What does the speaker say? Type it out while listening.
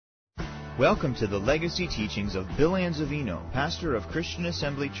Welcome to the legacy teachings of Bill Anzavino, pastor of Christian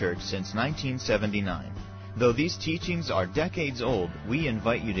Assembly Church since 1979. Though these teachings are decades old, we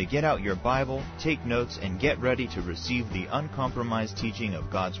invite you to get out your Bible, take notes, and get ready to receive the uncompromised teaching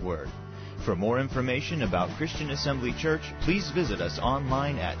of God's Word. For more information about Christian Assembly Church, please visit us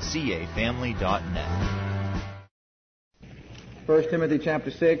online at cafamily.net. 1 Timothy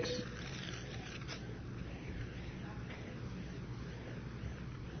chapter 6.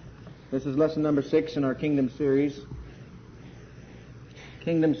 This is lesson number 6 in our Kingdom series.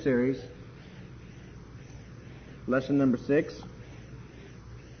 Lesson number 6.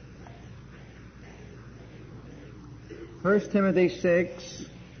 1 Timothy 6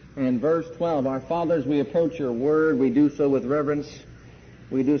 and verse 12. Our fathers, we approach your word. We do so with reverence.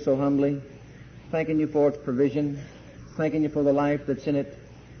 We do so humbly. Thanking you for its provision. Thanking you for the life that's in it.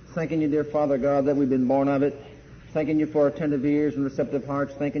 Thanking you, dear Father God, that we've been born of it. Thanking you for attentive ears and receptive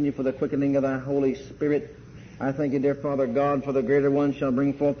hearts. Thanking you for the quickening of thy Holy Spirit. I thank you, dear Father God, for the greater one shall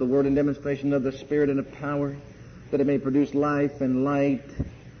bring forth the word in demonstration of the Spirit and of power, that it may produce life and light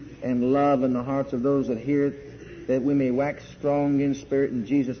and love in the hearts of those that hear it, that we may wax strong in spirit. In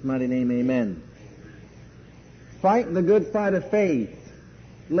Jesus' mighty name, amen. Fight the good fight of faith.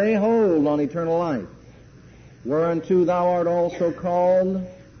 Lay hold on eternal life, whereunto thou art also called,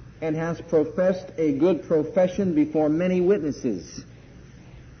 and hast professed a good profession before many witnesses.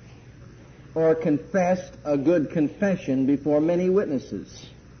 Or confessed a good confession before many witnesses.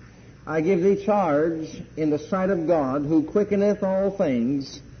 I give thee charge in the sight of God, who quickeneth all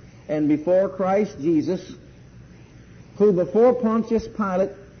things, and before Christ Jesus, who before Pontius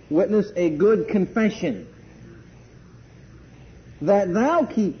Pilate witnessed a good confession, that thou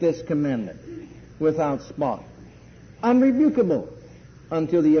keep this commandment without spot, unrebukable,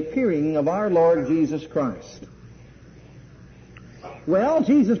 until the appearing of our Lord Jesus Christ. Well,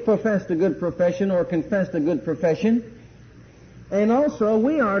 Jesus professed a good profession, or confessed a good profession, and also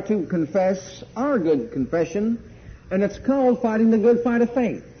we are to confess our good confession, and it's called fighting the good fight of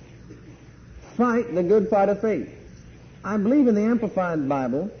faith. Fight the good fight of faith. I believe in the Amplified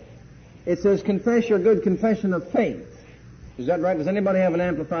Bible, it says, confess your good confession of faith. Is that right? Does anybody have an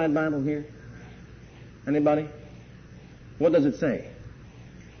Amplified Bible here? Anybody? What does it say?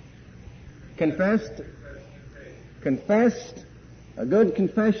 Confessed a good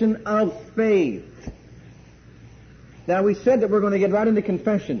confession of faith. Now, we said that we're going to get right into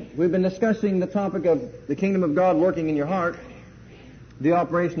confession. We've been discussing the topic of the kingdom of God working in your heart, the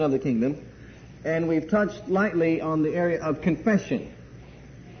operation of the kingdom, and we've touched lightly on the area of confession.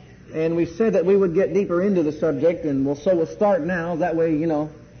 And we said that we would get deeper into the subject, and we'll start now. That way,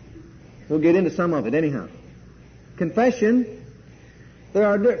 we'll get into some of it anyhow. Confession, there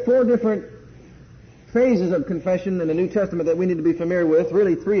are 4 different phases of confession in the New Testament that we need to be familiar with.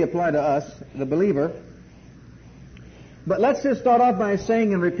 Really, 3 apply to us, the believer. But let's just start off by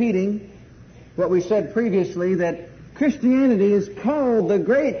saying and repeating what we said previously, that Christianity is called the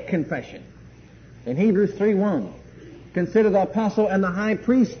Great Confession. In Hebrews 3:1, consider the apostle and the high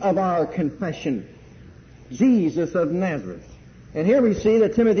priest of our confession, Jesus of Nazareth. And here we see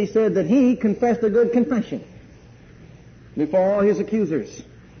that Timothy said that he confessed a good confession before all his accusers.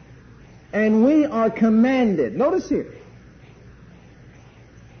 And we are commanded, notice here,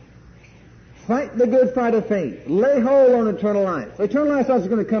 fight the good fight of faith. Lay hold on eternal life. Eternal life is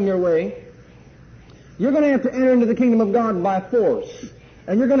going to come your way. You're going to have to enter into the kingdom of God by force.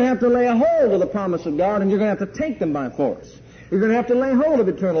 And you're going to have to lay a hold of the promise of God, and you're going to have to take them by force. You're going to have to lay hold of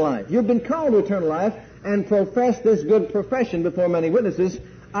eternal life. You've been called to eternal life and profess this good profession before many witnesses.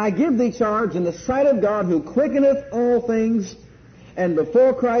 I give thee charge in the sight of God, who quickeneth all things, and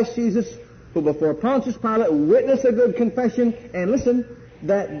before Christ Jesus, who before Pontius Pilate witnessed a good confession, and listen,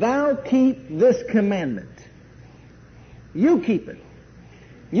 that thou keep this commandment. You keep it.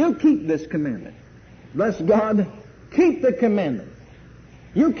 You keep this commandment. Bless God, keep the commandment.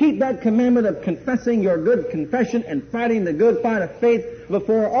 You keep that commandment of confessing your good confession and fighting the good fight of faith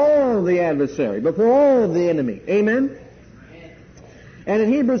before all the adversary, before all the enemy. Amen? And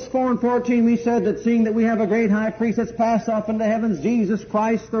in Hebrews 4:14 we said that seeing that we have a great high priest that's passed off into the heavens, Jesus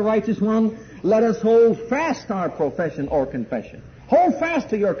Christ, the righteous one, let us hold fast our profession or confession. Hold fast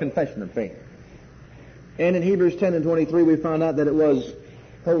to your confession of faith. And in Hebrews 10:23 we found out that it was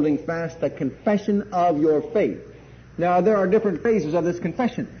holding fast the confession of your faith. Now, there are different phases of this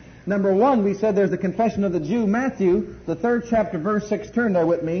confession. Number 1, we said there's the confession of the Jew. Matthew, the 3rd chapter, verse 6, turn there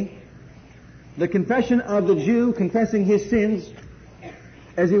with me. The confession of the Jew confessing his sins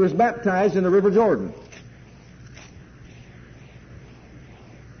as he was baptized in the River Jordan.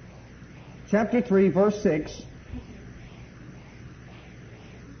 Chapter 3, verse 6.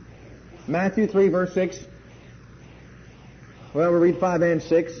 Matthew 3, verse 6. Well, we'll read 5 and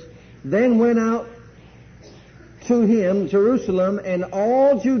 6. Then went out to him Jerusalem and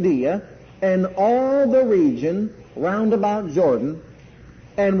all Judea and all the region round about Jordan,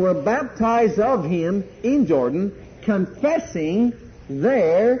 and were baptized of him in Jordan, confessing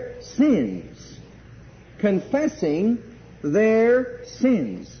their sins. Confessing their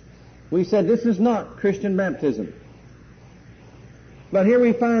sins. We said this is not Christian baptism. But here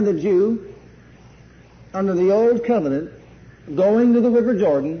we find the Jew under the old covenant going to the river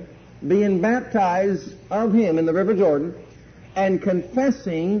Jordan, being baptized of him in the river Jordan, and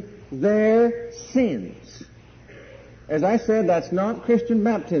confessing their sins. As I said, that's not Christian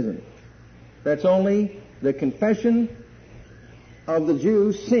baptism. That's only the confession of the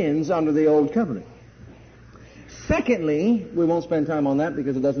Jews' sins under the old covenant. Secondly, we won't spend time on that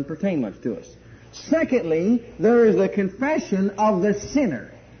because it doesn't pertain much to us. Secondly, there is the confession of the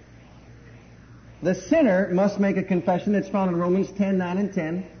sinner. The sinner must make a confession. It's found in Romans 10, 9, and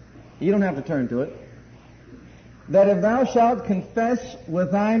 10. You don't have to turn to it. That if thou shalt confess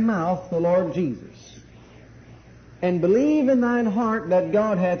with thy mouth the Lord Jesus, and believe in thine heart that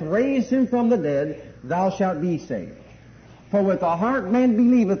God hath raised him from the dead, thou shalt be saved. For with the heart man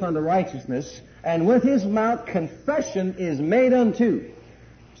believeth unto righteousness, and with his mouth confession is made unto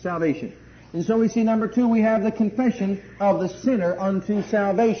salvation. And so we see, number 2, we have the confession of the sinner unto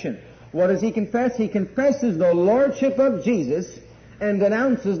salvation. What does he confess? He confesses the lordship of Jesus and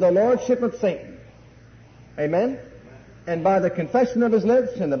denounces the lordship of Satan. Amen? And by the confession of his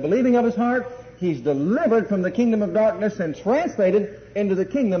lips and the believing of his heart, he's delivered from the kingdom of darkness and translated into the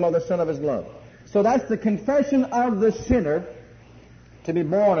kingdom of the Son of his love. So that's the confession of the sinner to be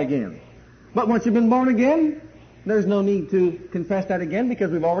born again. But once you've been born again, there's no need to confess that again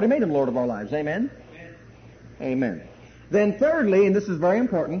because we've already made him Lord of our lives. Amen? Amen. Then thirdly, and this is very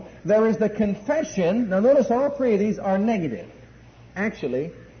important, there is the confession. Now notice all 3 of these are negative.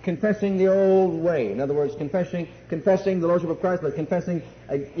 Actually, confessing the old way. In other words, confessing the lordship of Christ, but confessing,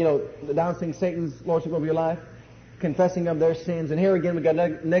 denouncing Satan's lordship over your life, confessing of their sins. And here again we've got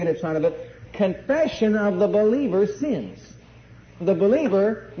a negative side of it. Confession of the believer's sins. The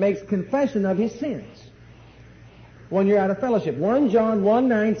believer makes confession of his sins when you're out of fellowship. 1 John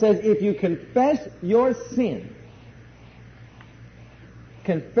 1:9 says, if you confess your sin,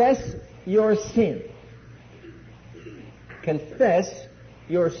 confess your sin. Confess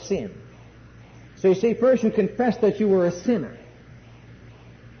your sin. So you see, first you confess that you were a sinner.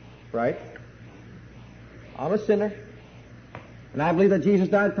 Right? I'm a sinner. And I believe that Jesus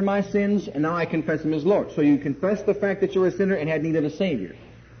died for my sins, and now I confess him as Lord. So you confess the fact that you're a sinner and had need of a Savior.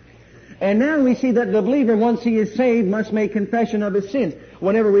 And now we see that the believer, once he is saved, must make confession of his sins.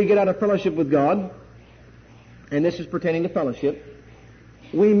 Whenever we get out of fellowship with God, and this is pertaining to fellowship,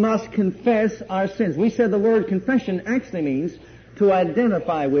 we must confess our sins. We said the word confession actually means to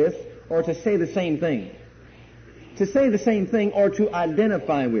identify with or to say the same thing. To say the same thing or to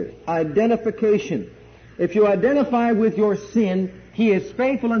identify with. Identification. If you identify with your sin, he is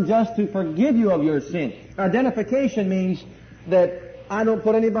faithful and just to forgive you of your sin. Identification means that I don't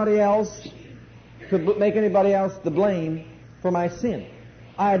put anybody else to make anybody else the blame for my sin.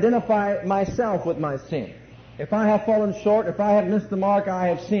 I identify myself with my sin. If I have fallen short, if I have missed the mark, I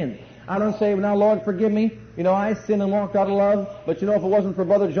have sinned. I don't say, well, now, Lord, forgive me. I sinned and walked out of love, but if it wasn't for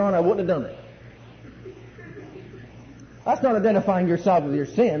Brother John, I wouldn't have done it. That's not identifying yourself with your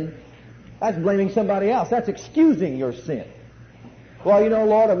sin. That's blaming somebody else. That's excusing your sin. Well,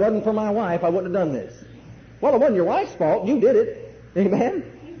 Lord, if it wasn't for my wife, I wouldn't have done this. Well, it wasn't your wife's fault. You did it.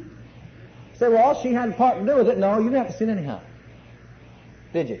 Amen? Say, well, she had part to do with it. No, you didn't have to sin anyhow.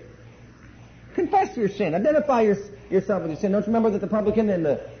 Did you? Confess your sin. Identify yourself with your sin. Don't you remember that the publican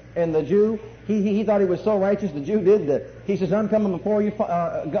and the Jew, he thought he was so righteous, the Jew did, that he says, I'm coming before you,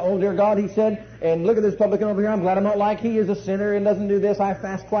 oh dear God, he said, and look at this publican over here, I'm glad I'm not like he is a sinner and doesn't do this, I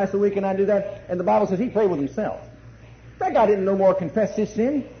fast twice a week and I do that. And the Bible says he prayed with himself. That guy didn't no more confess his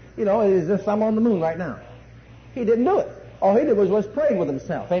sin. It's just I'm on the moon right now. He didn't do it. All he did was pray with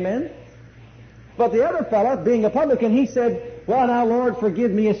himself. Amen? But the other fellow, being a publican, he said, well, now, Lord,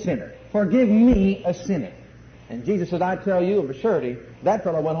 forgive me a sinner. Forgive me a sinner. And Jesus said, I tell you of a surety, that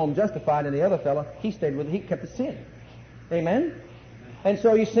fellow went home justified, and the other fellow, he kept the sin. Amen? And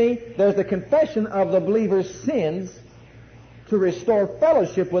so you see, there's the confession of the believer's sins to restore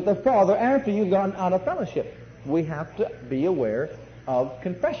fellowship with the Father after you've gone out of fellowship. We have to be aware of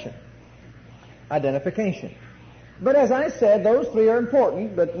confession. Identification. But as I said, those 3 are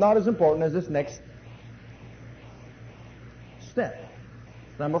important, but not as important as this next step.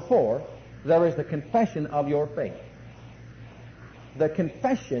 Number 4, there is the confession of your faith. The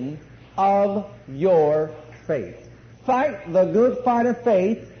confession of your faith. Fight the good fight of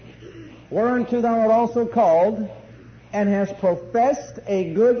faith, whereunto thou art also called, and hast professed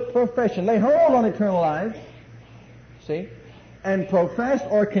a good profession. Lay hold on eternal life. See? And professed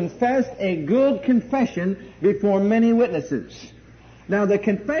or confessed a good confession before many witnesses. Now the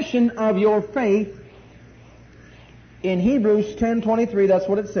confession of your faith, in Hebrews 10:23, that's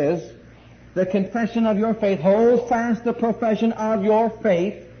what it says. The confession of your faith, hold fast the profession of your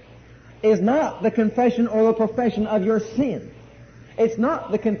faith, is not the confession or the profession of your sin. It's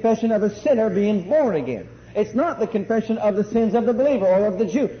not the confession of a sinner being born again. It's not the confession of the sins of the believer or of the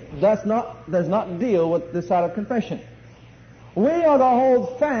Jew. Does not deal with this side of confession. We are to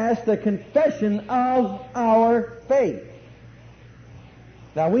hold fast the confession of our faith.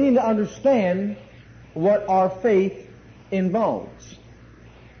 Now we need to understand what our faith involves.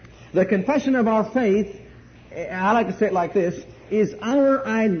 The confession of our faith, I like to say it like this, is our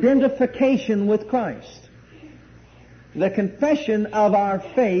identification with Christ. The confession of our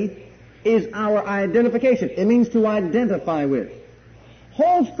faith is our identification. It means to identify with.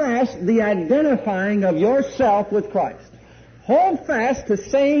 Hold fast the identifying of yourself with Christ. Hold fast to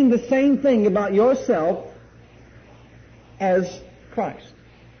saying the same thing about yourself as Christ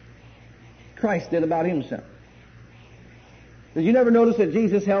did about himself. Did you never notice that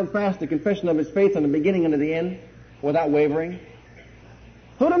Jesus held fast the confession of his faith from the beginning unto the end without wavering?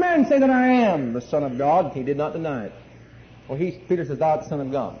 Who do men say that I am? The Son of God. He did not deny it. Well, Peter says, thou art the Son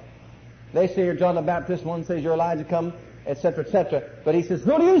of God. They say you're John the Baptist. One says you're Elijah come, etc., etc. But he says,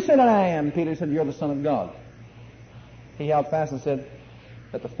 who do you say that I am? Peter said, you're the Son of God. He held fast and said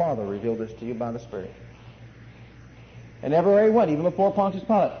that the Father revealed this to you by the Spirit. And everywhere he went, even before Pontius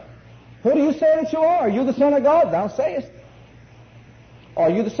Pilate, who do you say that you are? Are you the Son of God? Thou sayest. Are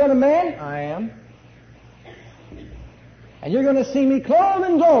you the Son of Man? I am. And you're going to see me clothed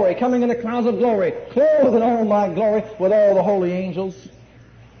in glory, coming in the clouds of glory, clothed in all my glory with all the holy angels.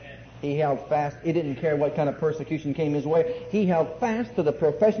 He held fast. He didn't care what kind of persecution came his way. He held fast to the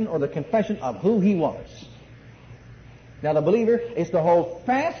profession or the confession of who he was. Now the believer is to hold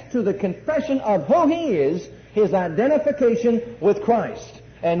fast to the confession of who he is, his identification with Christ.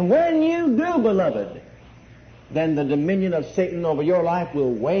 And when you do, beloved, then the dominion of Satan over your life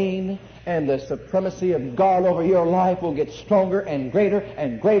will wane, and the supremacy of God over your life will get stronger and greater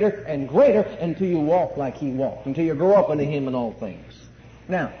and greater and greater until you walk like he walked, until you grow up into him in all things.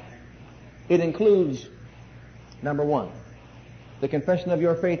 Now, it includes, number one, the confession of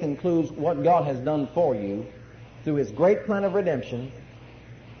your faith includes what God has done for you through his great plan of redemption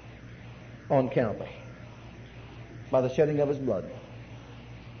on Calvary by the shedding of his blood.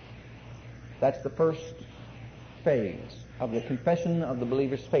 That's the first phase of the confession of the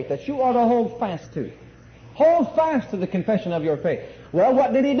believer's faith that you ought to hold fast to. Hold fast to the confession of your faith. Well,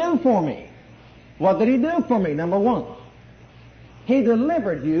 what did he do for me? What did he do for me? Number one, he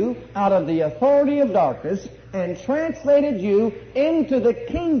delivered you out of the authority of darkness and translated you into the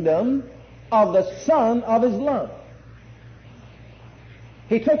kingdom of the Son of his love.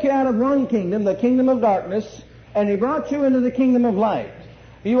 He took you out of one kingdom, the kingdom of darkness, and he brought you into the kingdom of light.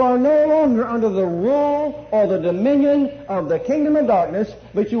 You are no longer under the rule or the dominion of the kingdom of darkness,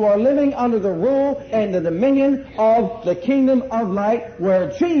 but you are living under the rule and the dominion of the kingdom of light,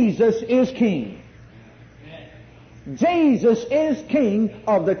 where Jesus is King. Jesus is King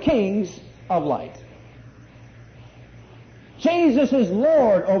of the kings of light. Jesus is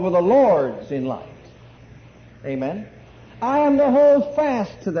Lord over the lords in light. Amen. I am to hold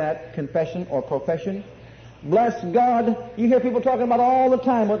fast to that confession or profession. Bless God. You hear people talking about all the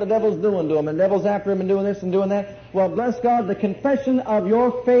time what the devil's doing to them, and the devil's after him and doing this and doing that. Well, bless God, the confession of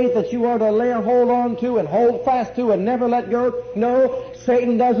your faith that you are to lay a hold on to and hold fast to and never let go. No,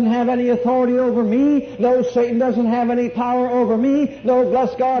 Satan doesn't have any authority over me. No, Satan doesn't have any power over me. No,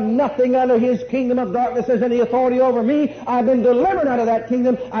 bless God, nothing under his kingdom of darkness has any authority over me. I've been delivered out of that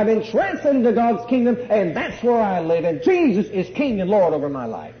kingdom. I've been translated into God's kingdom, and that's where I live. And Jesus is King and Lord over my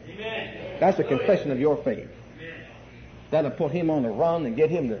life. Amen. That's a confession of your faith. That'll put him on the run and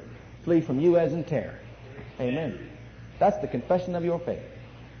get him to flee from you as in terror. Amen. That's the confession of your faith.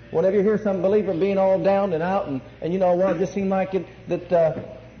 Whenever you hear some believer being all down and out, and you know what, it just seems like it that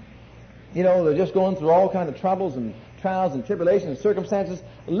they're just going through all kinds of troubles and trials and tribulations and circumstances,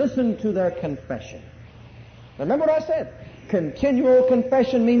 listen to their confession. Now, remember what I said? Continual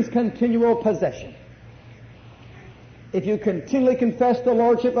confession means continual possession. If you continually confess the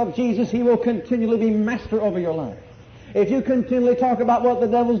Lordship of Jesus, he will continually be master over your life. If you continually talk about what the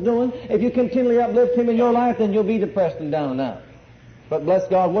devil's doing, if you continually uplift him in your life, then you'll be depressed and down and out. But bless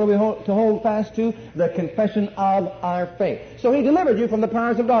God, what are we to hold fast to? The confession of our faith. So He delivered you from the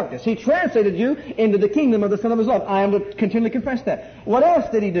powers of darkness. He translated you into the kingdom of the Son of His love. I am to continually confess that. What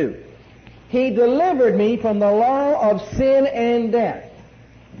else did He do? He delivered me from the law of sin and death.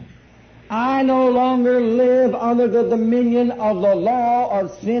 I no longer live under the dominion of the law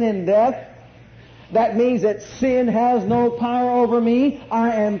of sin and death. That means that sin has no power over me. I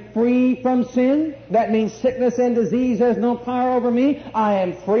am free from sin. That means sickness and disease has no power over me. I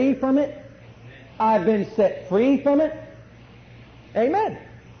am free from it. I've been set free from it. Amen.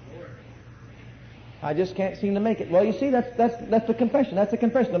 I just can't seem to make it. Well, you see, that's the confession. That's the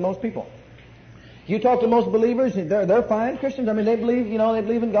confession of most people. You talk to most believers, they're fine Christians. I mean, they believe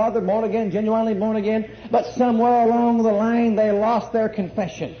in God. They're born again, genuinely born again. But somewhere along the line, they lost their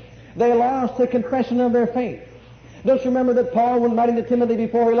confession. They lost the confession of their faith. Don't you remember that Paul, when writing to Timothy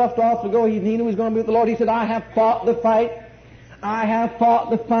before he left off to go, he knew he was going to be with the Lord. He said, I have fought the fight. I have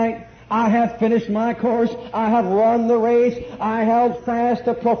fought the fight. I have finished my course. I have run the race. I held fast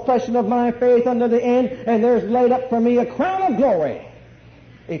the profession of my faith unto the end. And there's laid up for me a crown of glory,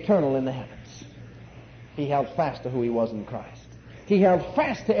 eternal in the heavens. He held fast to who he was in Christ. He held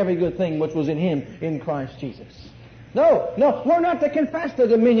fast to every good thing which was in him in Christ Jesus. No, we're not to confess the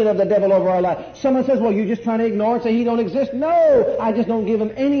dominion of the devil over our life. Someone says, well, you're just trying to ignore it, say he don't exist. No, I just don't give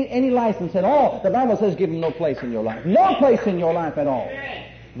him any license at all. The Bible says give him no place in your life. No place in your life at all.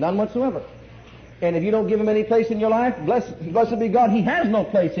 None whatsoever. And if you don't give him any place in your life, blessed be God, he has no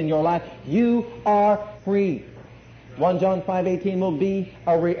place in your life. You are free. 1 John 5:18 will be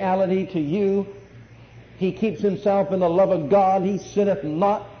a reality to you. He keeps himself in the love of God. He sinneth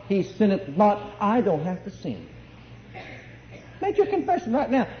not. He sinneth not. I don't have to sin. Make your confession right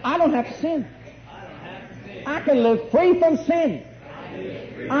now. I don't have to sin. I can live free from sin.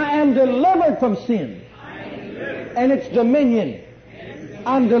 I am delivered from sin and its dominion.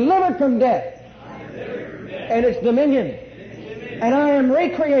 I'm delivered from death and its dominion. And I am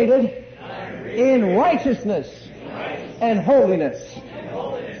recreated in righteousness and holiness.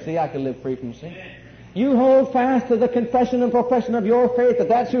 See, I can live free from sin. You hold fast to the confession and profession of your faith that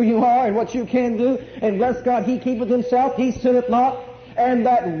that's who you are and what you can do. And bless God, He keepeth Himself, He sinneth not, and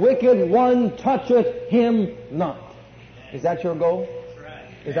that wicked one toucheth him not. Is that your goal?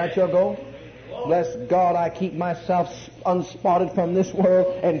 Is that your goal? Bless God, I keep myself unspotted from this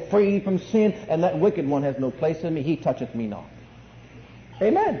world and free from sin, and that wicked one has no place in me. He toucheth me not.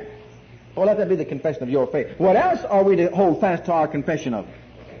 Amen. Well, let that be the confession of your faith. What else are we to hold fast to our confession of?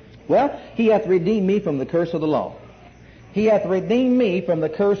 Well, He hath redeemed me from the curse of the law. He hath redeemed me from the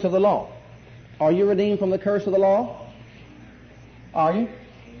curse of the law. Are you redeemed from the curse of the law? Are you?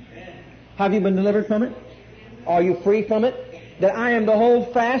 Have you been delivered from it? Are you free from it? That I am to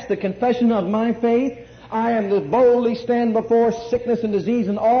hold fast the confession of my faith. I am to boldly stand before sickness and disease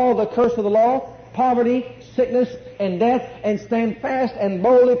and all the curse of the law, poverty, sickness, and death, and stand fast and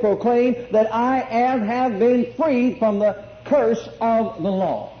boldly proclaim that I have been freed from the curse of the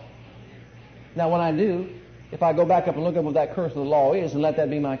law. Now, when I do, if I go back up and look at what that curse of the law is and let that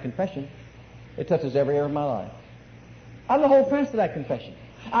be my confession, it touches every area of my life. I'm to hold fast to that confession.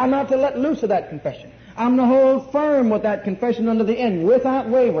 I'm not to let loose of that confession. I'm to hold firm with that confession unto the end, without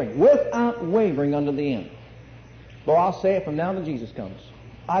wavering unto the end. Well, I'll say it from now till Jesus comes.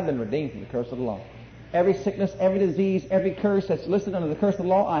 I've been redeemed from the curse of the law. Every sickness, every disease, every curse that's listed under the curse of the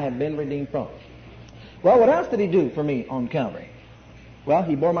law, I have been redeemed from. Well, what else did He do for me on Calvary? Well,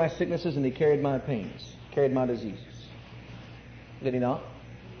 He bore my sicknesses and He carried my pains, carried my diseases. Did He not?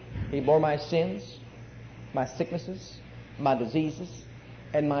 He bore my sins, my sicknesses, my diseases,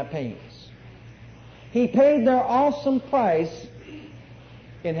 and my pains. He paid their awesome price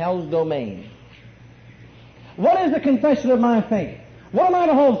in hell's domain. What is the confession of my faith? What am I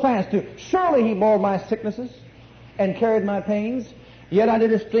to hold fast to? Surely He bore my sicknesses and carried my pains. Yet I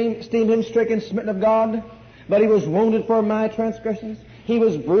did esteem Him stricken, smitten of God. But He was wounded for my transgressions. He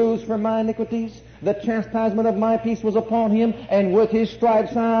was bruised for my iniquities. The chastisement of my peace was upon Him, and with His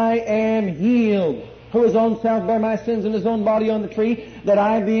stripes I am healed. Who His own self bare my sins in His own body on the tree, that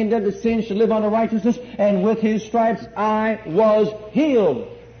I, being dead to sin, should live unto righteousness, and with His stripes I was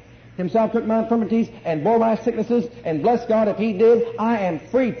healed. Himself took my infirmities and bore my sicknesses, and bless God, if He did, I am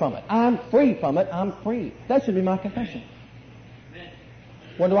free from it. I'm free from it. I'm free. That should be my confession.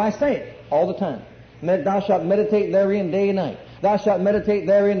 When do I say it? All the time. Thou shalt meditate therein day and night. Thou shalt meditate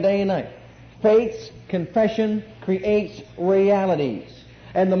therein day and night. Faith's confession creates realities.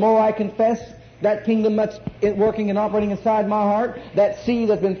 And the more I confess, that kingdom that's working and operating inside my heart, that seed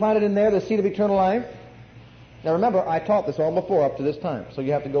that's been planted in there, the seed of eternal life. Now remember, I taught this all before up to this time, so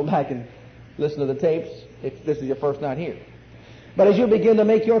you have to go back and listen to the tapes if this is your first night here. But as you begin to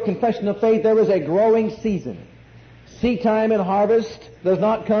make your confession of faith, there is a growing season. Seed time and harvest does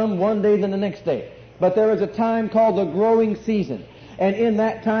not come one day than the next day. But there is a time called the growing season. And in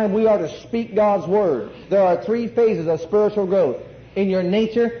that time we are to speak God's Word. There are 3 phases of spiritual growth. In your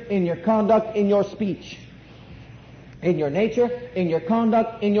nature, in your conduct, in your speech. In your nature, in your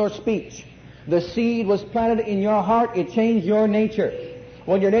conduct, in your speech. The seed was planted in your heart, it changed your nature.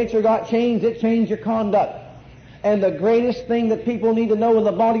 When your nature got changed, it changed your conduct. And the greatest thing that people need to know in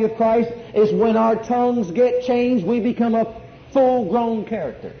the body of Christ is when our tongues get changed, we become a full-grown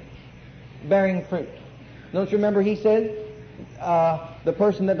character, bearing fruit. Don't you remember he said, the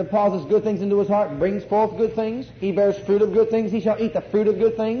person that deposits good things into his heart brings forth good things. He bears fruit of good things. He shall eat the fruit of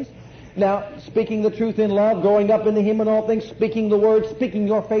good things. Now, speaking the truth in love, growing up into Him in all things, speaking the Word, speaking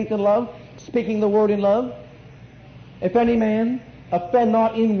your faith in love, speaking the Word in love. If any man offend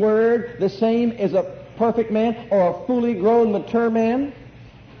not in word, the same is a perfect man or a fully grown mature man.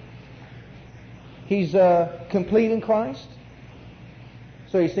 He's complete in Christ.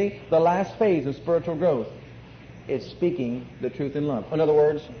 So you see, the last phase of spiritual growth is speaking the truth in love. In other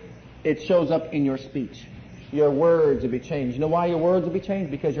words, it shows up in your speech. Your words will be changed. You know why your words will be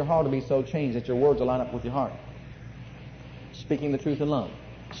changed? Because your heart will be so changed that your words will line up with your heart. Speaking the truth in love.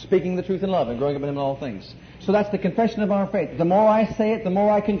 Speaking the truth in love and growing up in Him in all things. So that's the confession of our faith. The more I say it, the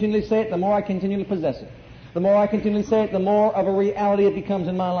more I continually say it, the more I continually possess it. The more I continually say it, the more of a reality it becomes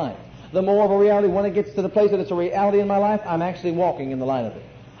in my life. The more of a reality, when it gets to the place that it's a reality in my life, I'm actually walking in the light of it.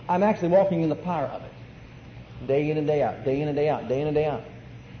 I'm actually walking in the power of it. Day in and day out, day in and day out, day in and day out.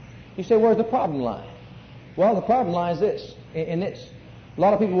 You say, where's the problem lie? Well, the problem lies in this. A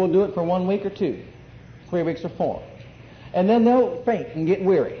lot of people will do it for 1 week or 2, 3 weeks or 4. And then they'll faint and get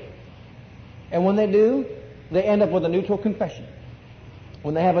weary. And when they do, they end up with a neutral confession.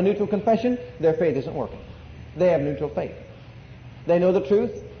 When they have a neutral confession, their faith isn't working. They have neutral faith. They know the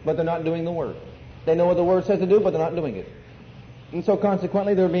truth, but they're not doing the Word. They know what the Word says to do, but they're not doing it. And so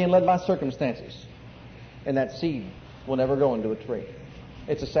consequently, they're being led by circumstances. And that seed will never grow into a tree.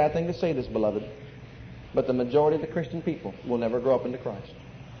 It's a sad thing to say this, beloved, but the majority of the Christian people will never grow up into Christ.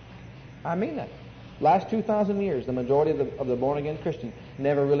 I mean that. Last 2,000 years, the majority of the born-again Christian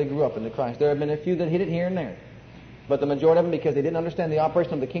never really grew up into Christ. There have been a few that hit it here and there. But the majority of them, because they didn't understand the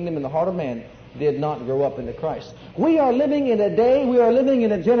operation of the kingdom in the heart of man, did not grow up into Christ. We are living in a day, we are living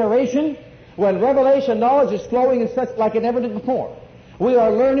in a generation when revelation knowledge is flowing in such like it never did before. We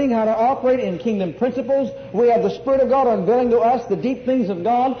are learning how to operate in kingdom principles. We have the Spirit of God unveiling to us the deep things of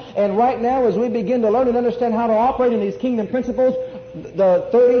God. And right now, as we begin to learn and understand how to operate in these kingdom principles, the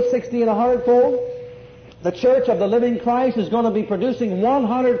 30, 60, and 100-fold, the church of the living Christ is going to be producing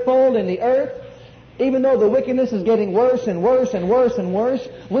 100-fold in the earth. Even though the wickedness is getting worse and worse and worse and worse,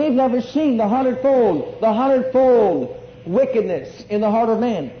 we've never seen the 100-fold wickedness in the heart of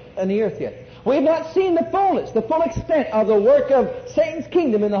man in the earth yet. We've not seen the fullness, the full extent of the work of Satan's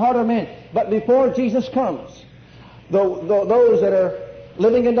kingdom in the heart of man. But before Jesus comes, those that are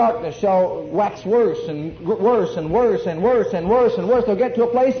living in darkness shall wax worse and worse and worse and worse and worse and worse. They'll get to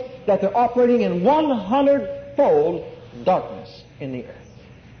a place that they're operating in 100-fold darkness in the earth.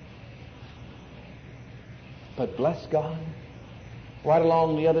 But bless God, right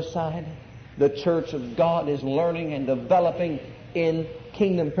along the other side, the church of God is learning and developing in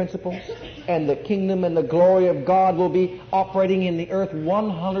kingdom principles, and the kingdom and the glory of God will be operating in the earth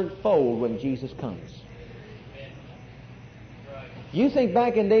 100-fold when Jesus comes. You think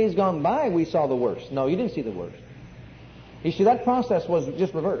back in days gone by we saw the worst. No, you didn't see the worst. You see, that process was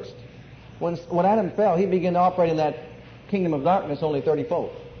just reversed. When Adam fell, he began to operate in that kingdom of darkness only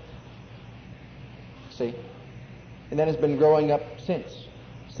 30-fold. See? And then it's been growing up since,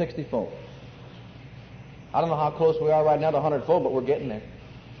 60-fold. I don't know how close we are right now to 100-fold, but we're getting there.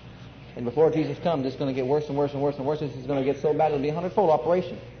 And before Jesus comes, it's going to get worse and worse and worse and worse. It's going to get so bad it'll be a 100-fold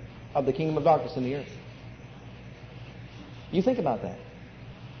operation of the kingdom of darkness in the earth. You think about that.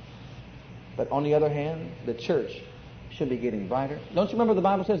 But on the other hand, the church should be getting brighter. Don't you remember the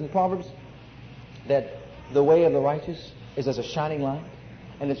Bible says in Proverbs that the way of the righteous is as a shining light,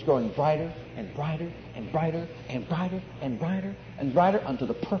 and it's growing brighter and brighter and brighter and brighter and brighter and brighter unto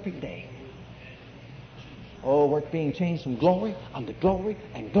the perfect day. Oh, we're being changed from glory unto glory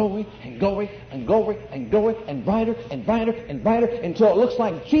and glory and glory and glory and glory and brighter and brighter and brighter until it looks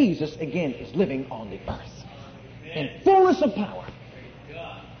like Jesus again is living on the earth in fullness of power.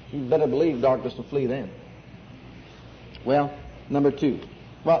 You better believe darkness will flee then. Well, number 2.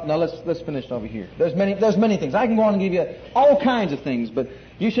 Well, now let's finish over here. There's many things. I can go on and give you all kinds of things, but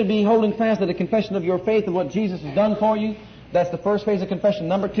you should be holding fast to the confession of your faith of what Jesus has done for you. That's the first phase of confession.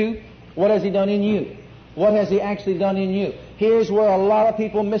 Number 2, what has He done in you? What has He actually done in you? Here's where a lot of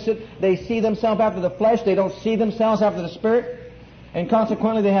people miss it. They see themselves after the flesh. They don't see themselves after the Spirit. And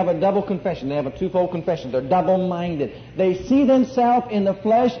consequently, they have a double confession. They have a twofold confession. They're double-minded. They see themselves in the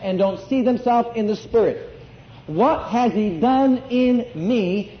flesh and don't see themselves in the Spirit. What has He done in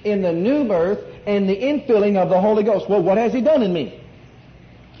me in the new birth and the infilling of the Holy Ghost? Well, what has He done in me?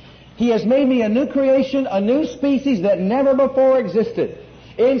 He has made me a new creation, a new species that never before existed.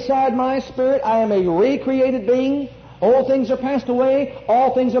 Inside my spirit, I am a recreated being. Old things are passed away.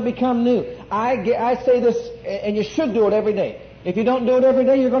 All things are become new. I say this, and you should do it every day. If you don't do it every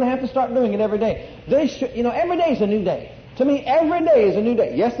day, you're going to have to start doing it every day. Every day is a new day. To me, every day is a new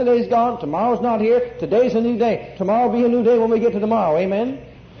day. Yesterday's gone. Tomorrow's not here. Today's a new day. Tomorrow will be a new day when we get to tomorrow. Amen?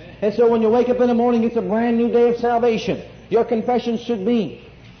 And so when you wake up in the morning, it's a brand new day of salvation. Your confession should be.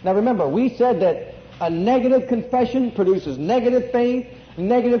 Now remember, we said that a negative confession produces negative faith.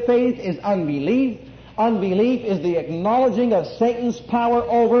 Negative faith is unbelief. Unbelief is the acknowledging of Satan's power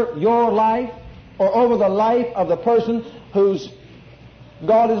over your life or over the life of the person whose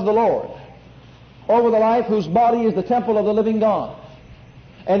God is the Lord. Over the life whose body is the temple of the living God.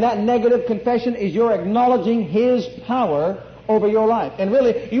 And that negative confession is your acknowledging His power over your life. And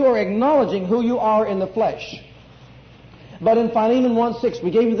really, you are acknowledging who you are in the flesh. But in Philemon 1:6,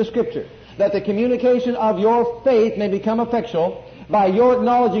 we gave you the scripture, that the communication of your faith may become effectual by your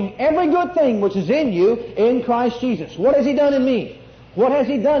acknowledging every good thing which is in you in Christ Jesus. What has He done in me? What has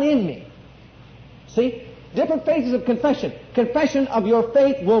He done in me? See? Different phases of confession. Confession of your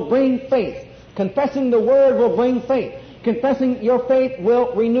faith will bring faith. Confessing the Word will bring faith. Confessing your faith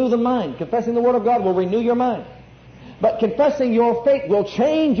will renew the mind. Confessing the Word of God will renew your mind. But confessing your faith will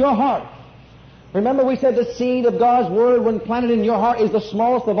change your heart. Remember we said the seed of God's Word when planted in your heart is the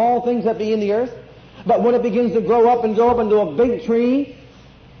smallest of all things that be in the earth. But when it begins to grow up and grow up into a big tree,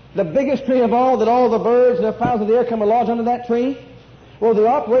 the biggest tree of all, that all the birds and the fowls of the air come and lodge under that tree, well, the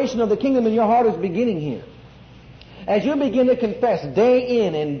operation of the kingdom in your heart is beginning here. As you begin to confess day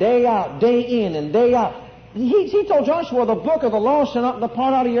in and day out, day in and day out, he told Joshua, the book of the law shall not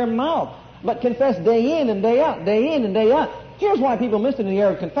depart out of your mouth, but confess day in and day out, day in and day out. Here's why people miss it in the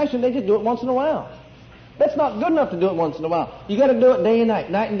area of confession. They just do it once in a while. That's not good enough to do it once in a while. You've got to do it day and night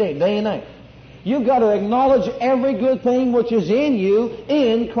and day, day and night. You've got to acknowledge every good thing which is in you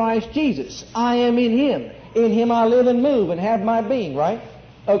in Christ Jesus. I am in Him. In Him I live and move and have my being, right?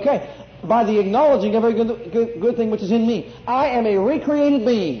 Okay. By the acknowledging every good thing which is in me. I am a recreated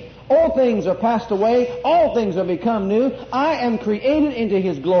being. All things are passed away. All things are become new. I am created into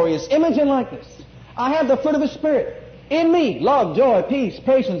His glorious image and likeness. I have the fruit of His Spirit. In me, love, joy, peace,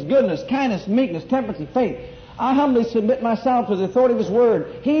 patience, goodness, kindness, meekness, temperance, and faith. I humbly submit myself to the authority of His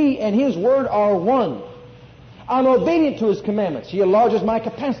Word. He and His Word are one. I'm obedient to His commandments. He enlarges my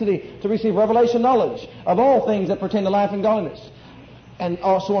capacity to receive revelation knowledge of all things that pertain to life and godliness. And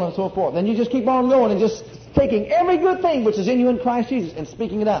so on and so forth. Then you just keep on going and just taking every good thing which is in you in Christ Jesus and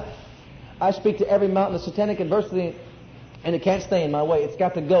speaking it out. I speak to every mountain of satanic adversity, and it can't stay in my way. It's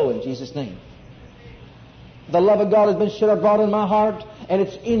got to go in Jesus' name. The love of God has been shed abroad in my heart, and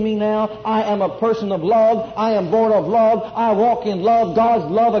it's in me now. I am a person of love. I am born of love. I walk in love. God's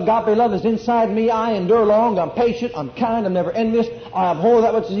love, agape love, is inside me. I endure long. I'm patient. I'm kind. I'm never envious. I abhor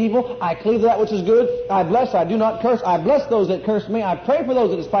that which is evil. I cleave to that which is good. I bless. I do not curse. I bless those that curse me. I pray for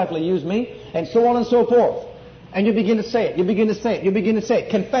those that despitefully use me, and so on and so forth. And you begin to say it. You begin to say it. You begin to say it.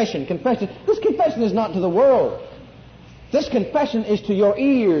 Confession. Confession. This confession is not to the world. This confession is to your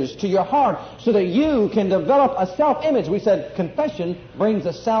ears, to your heart, so that you can develop a self-image. We said confession brings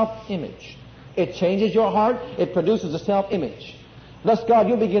a self-image. It changes your heart. It produces a self-image. Thus, God,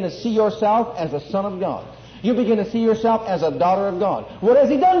 you begin to see yourself as a son of God. You begin to see yourself as a daughter of God. What has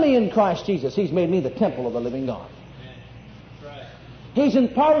He done me in Christ Jesus? He's made me the temple of the living God. He's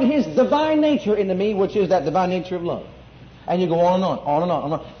imparted His divine nature into me, which is that divine nature of love. And you go on and on, on and on,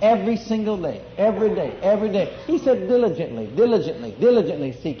 and on. Every single day, every day, every day. He said diligently, diligently,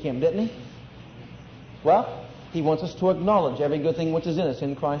 diligently seek Him, didn't He? Well, He wants us to acknowledge every good thing which is in us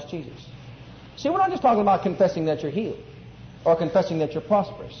in Christ Jesus. See, we're not just talking about confessing that you're healed or confessing that you're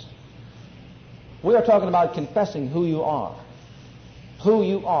prosperous. We are talking about confessing who you are. Who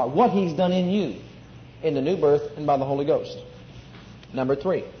you are. What He's done in you in the new birth and by the Holy Ghost. Number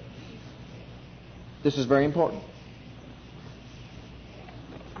 3. This is very important.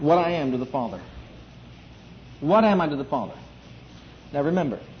 What I am to the Father. What am I to the Father? Now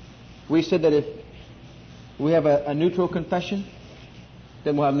remember, we said that if we have a neutral confession,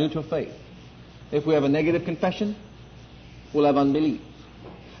 then we'll have neutral faith. If we have a negative confession, we'll have unbelief.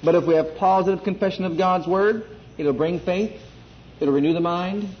 But if we have positive confession of God's Word, it'll bring faith, it'll renew the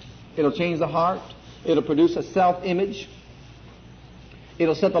mind, it'll change the heart, it'll produce a self-image,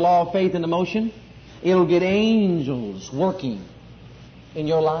 It'll set the law of faith into motion. It'll get angels working in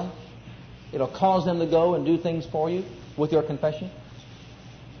your life. It'll cause them to go and do things for you with your confession.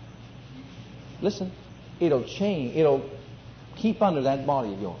 Listen, it'll keep under that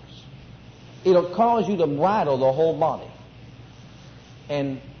body of yours. It'll cause you to bridle the whole body.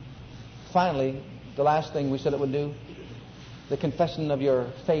 And finally, the last thing we said it would do, the confession of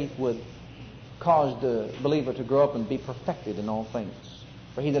your faith would cause the believer to grow up and be perfected in all things.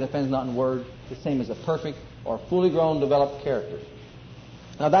 For he that offends not in word, the same as a perfect or fully grown, developed character.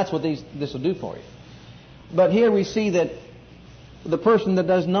 Now that's what this will do for you. But here we see that the person that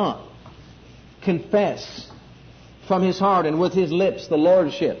does not confess from his heart and with his lips the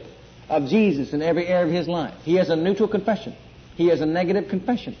lordship of Jesus in every area of his life, he has a neutral confession. He has a negative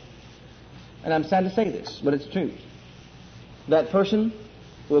confession. And I'm sad to say this, but it's true. That person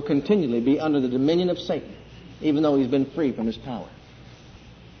will continually be under the dominion of Satan, even though he's been free from his power.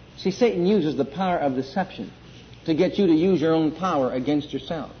 See, Satan uses the power of deception to get you to use your own power against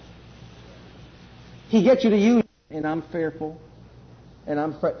yourself. He gets you to use, and I'm fearful, and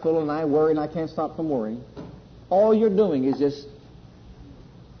I'm fretful, and I worry, and I can't stop from worrying. All you're doing is just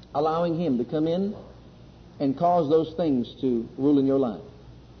allowing him to come in and cause those things to rule in your life.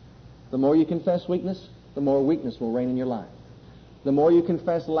 The more you confess weakness, the more weakness will reign in your life. The more you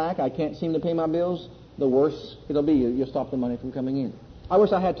confess lack, I can't seem to pay my bills, the worse it'll be. You'll stop the money from coming in. I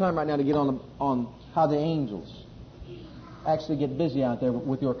wish I had time right now to get on how the angels actually get busy out there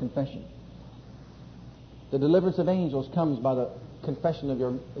with your confession. The deliverance of angels comes by the confession of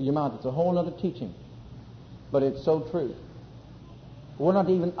your mouth. It's a whole other teaching, but it's so true. We're not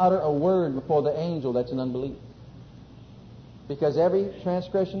to even utter a word before the angel that's in unbelief. Because every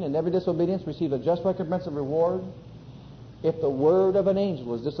transgression and every disobedience receives a just recompense of reward if the word of an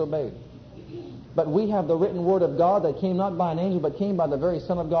angel is disobeyed. But we have the written word of God that came not by an angel, but came by the very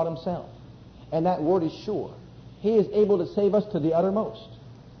Son of God himself. And that word is sure. He is able to save us to the uttermost,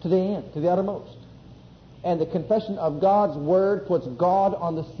 to the end, to the uttermost. And the confession of God's word puts God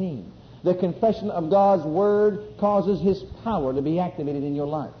on the scene. The confession of God's word causes his power to be activated in your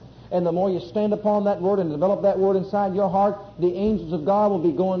life. And the more you stand upon that word and develop that word inside your heart, the angels of God will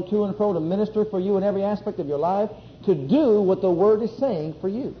be going to and fro to minister for you in every aspect of your life, to do what the word is saying for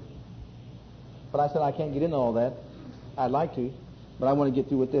you. But I said I can't get into all that. I'd like to, but I want to get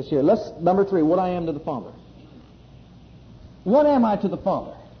through with this here. Number 3, what I am to the Father. What am I to the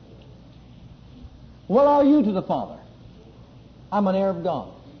Father? What are you to the Father? I'm an heir of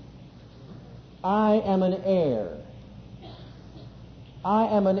God. I am an heir. I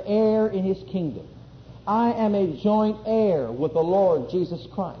am an heir in his kingdom. I am a joint heir with the Lord Jesus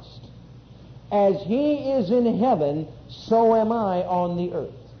Christ. As he is in heaven, so am I on the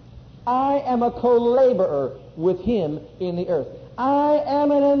earth. I am a co-laborer with him in the earth. I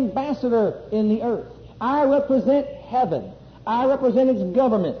am an ambassador in the earth. I represent heaven. I represent its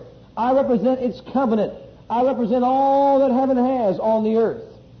government. I represent its covenant. I represent all that heaven has on the earth.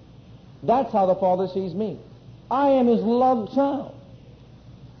 That's how the Father sees me. I am his loved child.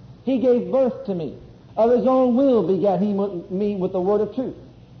 He gave birth to me. Of his own will begat he me with the word of truth.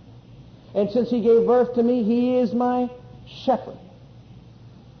 And since he gave birth to me, he is my shepherd.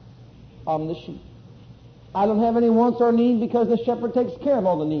 I'm the sheep. I don't have any wants or need because the shepherd takes care of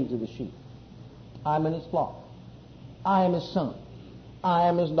all the needs of the sheep. I'm in his flock. I am his son. I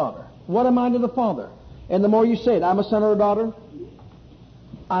am his daughter. What am I to the Father? And the more you say it, I'm a son or a daughter.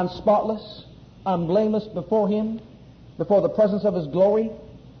 I'm spotless. I'm blameless before him, before the presence of his glory.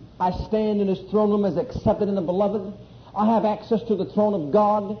 I stand in his throne room as accepted in the beloved. I have access to the throne of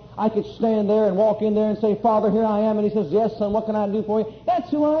God. I could stand there and walk in there and say, Father, here I am. And he says, yes, son, what can I do for you?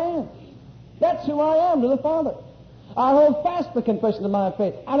 That's who I am. That's who I am to the Father. I hold fast the confession of my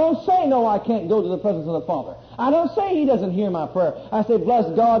faith. I don't say, no, I can't go to the presence of the Father. I don't say he doesn't hear my prayer. I say, bless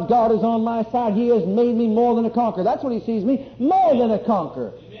God, God is on my side. He has made me more than a conqueror. That's what he sees me, more than a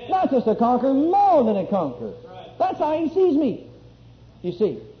conqueror. Not just a conqueror, more than a conqueror. That's how he sees me. You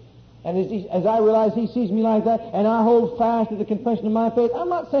see. And as I realize he sees me like that, and I hold fast to the confession of my faith, I'm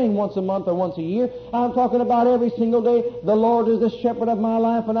not saying once a month or once a year. I'm talking about every single day. The Lord is the shepherd of my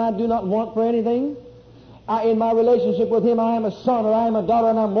life, and I do not want for anything. In my relationship with him, I am a son, or I am a daughter,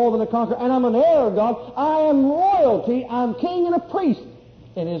 and I'm more than a conqueror, and I'm an heir of God. I am royalty. I'm king and a priest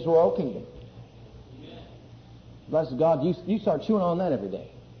in his royal kingdom. Bless God. You start chewing on that every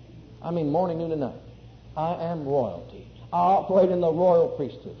day. I mean morning, noon, and night. I am royalty. I operate in the royal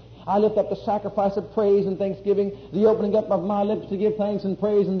priesthood. I lift up the sacrifice of praise and thanksgiving, the opening up of my lips to give thanks and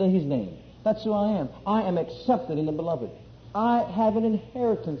praise unto his name. That's who I am. I am accepted in the beloved. I have an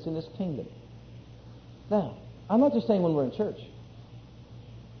inheritance in this kingdom. Now, I'm not just saying when we're in church.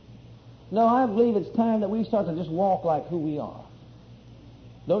 No, I believe it's time that we start to just walk like who we are.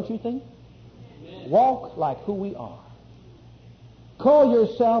 Don't you think? Amen. Walk like who we are. Call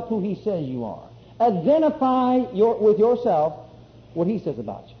yourself who He says you are. Identify with yourself what He says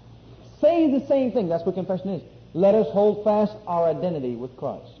about you. Say the same thing. That's what confession is. Let us hold fast our identity with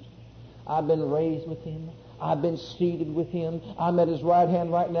Christ. I've been raised with Him. I've been seated with Him. I'm at His right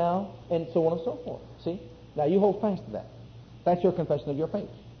hand right now, and so on and so forth. See? Now you hold fast to that. That's your confession of your faith.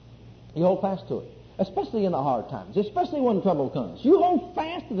 You hold fast to it, especially in the hard times, especially when trouble comes. You hold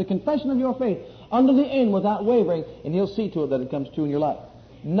fast to the confession of your faith unto the end without wavering, and He'll see to it that it comes true in your life.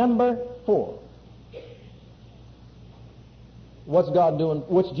 Number 4. What's God doing?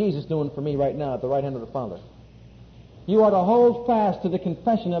 What's Jesus doing for me right now at the right hand of the Father? You are to hold fast to the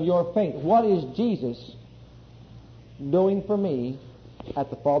confession of your faith. What is Jesus doing for me at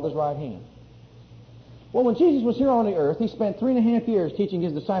the Father's right hand? Well, when Jesus was here on the earth, He spent 3.5 years teaching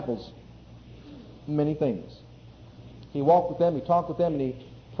His disciples many things. He walked with them, He talked with them, and He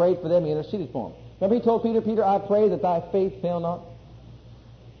prayed for them, He interceded for them. Remember He told Peter, Peter, I pray that thy faith fail not.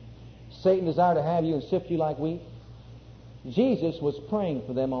 Satan desired to have you and sift you like wheat. Jesus was praying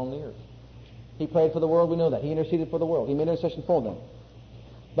for them on the earth. He prayed for the world, we know that. He interceded for the world. He made intercession for them.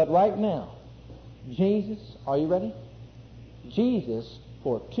 But right now, Jesus, are you ready? Jesus,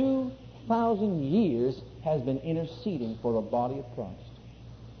 for 2,000 years, has been interceding for the body of Christ.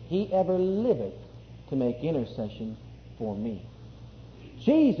 He ever liveth to make intercession for me.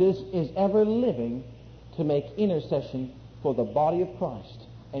 Jesus is ever living to make intercession for the body of Christ.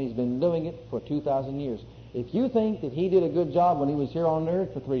 And He's been doing it for 2,000 years. If you think that He did a good job when He was here on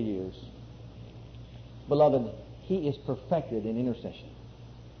earth for 3 years, beloved, He is perfected in intercession.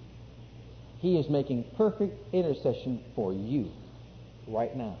 He is making perfect intercession for you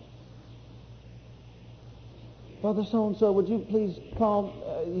right now. Brother so-and-so, would you please call,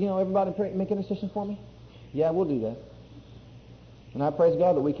 everybody pray, make intercession for me? Yeah, we'll do that. And I praise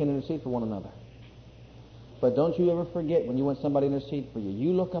God that we can intercede for one another. But don't you ever forget when you want somebody to intercede for you,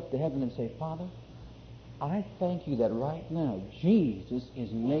 you look up to heaven and say, Father, I thank you that right now Jesus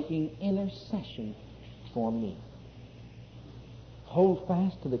is making intercession for me. Hold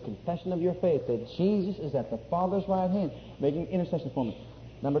fast to the confession of your faith that Jesus is at the Father's right hand making intercession for me.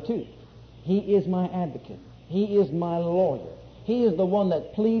 Number 2, He is my advocate. He is my lawyer. He is the one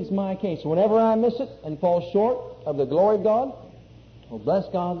that pleads my case. Whenever I miss it and fall short of the glory of God, well, bless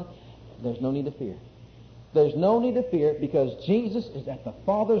God, there's no need to fear. There's no need to fear because Jesus is at the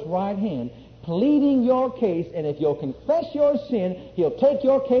Father's right hand pleading your case, and if you'll confess your sin, He'll take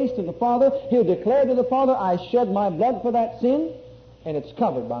your case to the Father. He'll declare to the Father, I shed my blood for that sin, and it's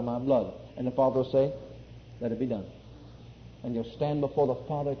covered by my blood. And the Father will say, let it be done. And you'll stand before the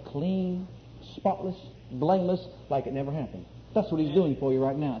Father clean, spotless, blameless, like it never happened. That's what He's doing for you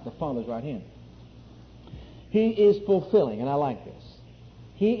right now at the Father's right hand. He is fulfilling, and I like this,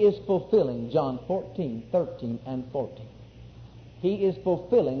 He is fulfilling John 14, 13, and 14. He is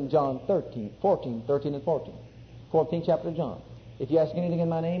fulfilling John 14, 13, and 14. 14th chapter of John. If you ask anything in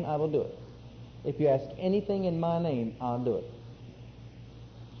my name, I will do it. If you ask anything in my name, I'll do it.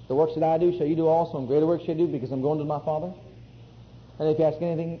 The works that I do shall you do also, and greater works shall you do, because I'm going to my Father. And if you ask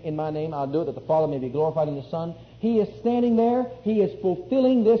anything in my name, I'll do it, that the Father may be glorified in the Son. He is standing there. He is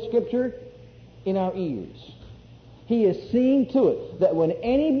fulfilling this Scripture in our ears. He is seeing to it that when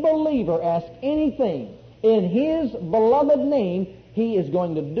any believer asks anything in His beloved name, He is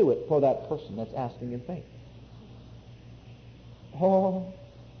going to do it for that person that's asking in faith. Oh,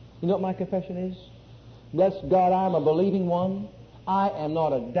 you know what my confession is? Bless God, I am a believing one. I am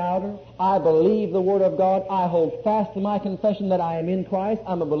not a doubter. I believe the Word of God. I hold fast to my confession that I am in Christ.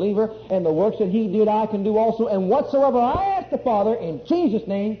 I'm a believer, and the works that He did I can do also. And whatsoever I ask the Father in Jesus'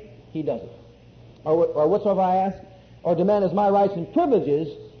 name, He does it. Or whatsoever I ask or demand as my rights and privileges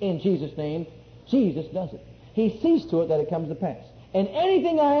in Jesus' name, Jesus does it. He sees to it that it comes to pass. And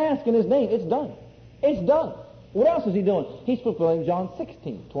anything I ask in His name, it's done. It's done. What else is He doing? He's fulfilling John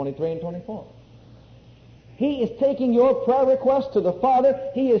 16, 23 and 24. He is taking your prayer request to the Father.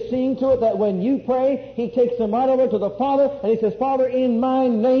 He is seeing to it that when you pray, He takes them right over to the Father, and He says, Father, in my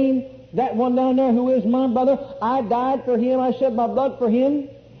name, that one down there who is my brother, I died for him, I shed my blood for him,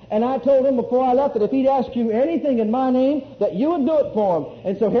 and I told him before I left that if he'd ask you anything in my name, that you would do it for him.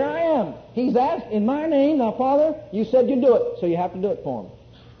 And so here I am. He's asked in my name. Now, Father, you said you'd do it, so you have to do it for him.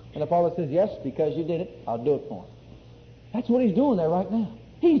 And the Father says, yes, because you did it, I'll do it for him. That's what He's doing there right now.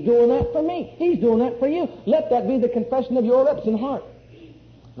 He's doing that for me. He's doing that for you. Let that be the confession of your lips and heart.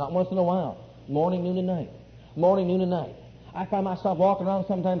 Not once in a while. Morning, noon, and night. Morning, noon, and night. I find myself walking around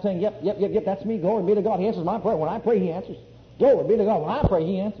sometimes saying, yep, that's me. Glory be to God. He answers my prayer. When I pray, He answers. Glory be to God. When I pray,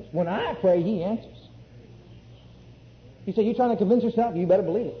 He answers. When I pray, He answers. You say, you trying to convince yourself? You better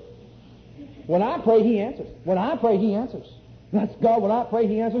believe it. When I pray, He answers. When I pray, He answers. That's God. When I pray,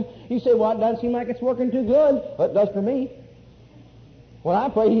 He answers. You say, well, it doesn't seem like it's working too good. Well, it does for me. When I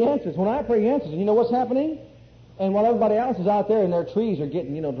pray, He answers. When I pray, He answers. And you know what's happening? And while everybody else is out there and their trees are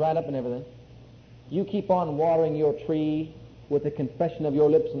getting, dried up and everything, you keep on watering your tree with the confession of your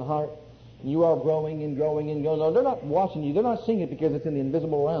lips and heart. And you are growing and growing and growing. No, they're not watching you. They're not seeing it because it's in the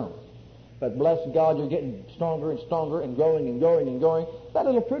invisible realm. But bless God, you're getting stronger and stronger and growing and growing and growing. That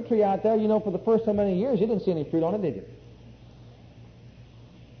little fruit tree out there, for the first so many years, you didn't see any fruit on it, did you?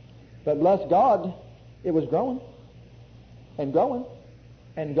 But bless God, it was growing and growing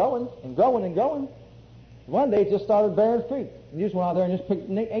and growing and growing and growing. One day it just started bearing fruit. You just went out there and just picked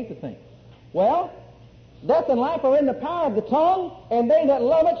and ate the thing. Well, death and life are in the power of the tongue, and they that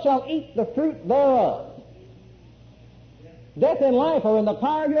love it shall eat the fruit thereof. Death and life are in the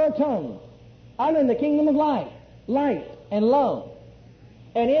power of your tongue. I'm in the kingdom of life, light, and love.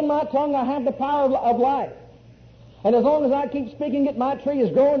 And in my tongue I have the power of life. And as long as I keep speaking it, my tree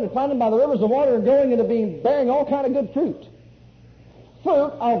is growing and planted by the rivers of water and growing into bearing all kind of good fruit.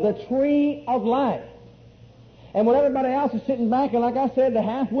 Fruit of the tree of life. And when everybody else is sitting back and, like I said, they're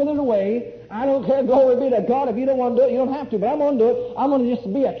half withered away, I don't care, glory be to God. If you don't want to do it, you don't have to, but I'm going to do it. I'm going to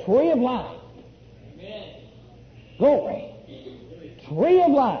just be a tree of life. Amen. Glory. Tree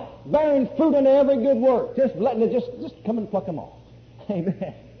of life, bearing fruit unto every good work. Just letting it just come and pluck them off.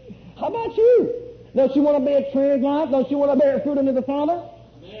 Amen. How about you? Don't you want to be a tree of life? Don't you want to bear fruit unto the Father?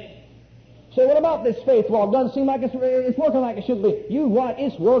 Amen. So what about this faith walk? It doesn't seem like it's working like it should be. You what?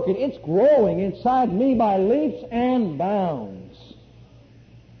 It's working. It's growing inside me by leaps and bounds.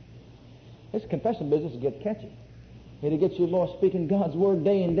 This confession business gets catchy. It'll get you, Lord, speaking God's word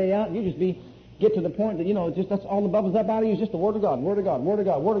day in, day out, and you just get to the point that, that's all the bubbles up out of you is just the Word of God, Word of God, Word of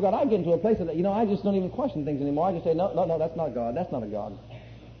God, Word of God. I get into a place that, I just don't even question things anymore. I just say, no, that's not God. That's not of God.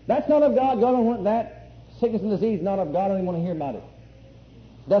 That's not of God. God don't want that. Sickness and disease not of God. I don't even want to hear about it.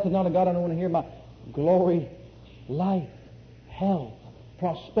 Death is not of God. I don't want to hear about glory, life, health,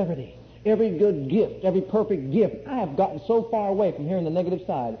 prosperity, every good gift, every perfect gift. I have gotten so far away from hearing the negative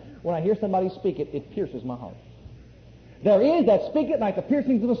side. When I hear somebody speak it, it pierces my heart. There is that speak it like the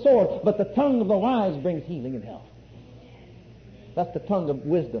piercings of a sword, but the tongue of the wise brings healing and health. That's the tongue of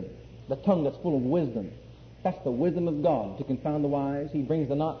wisdom, the tongue that's full of wisdom. That's the wisdom of God to confound the wise. He brings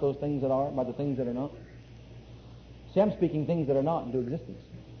the not those things that are by the things that are not. See, I'm speaking things that are not into existence.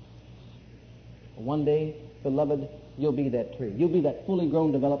 One day, beloved, you'll be that tree. You'll be that fully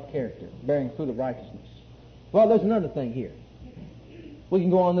grown, developed character, bearing fruit of righteousness. Well, there's another thing here. We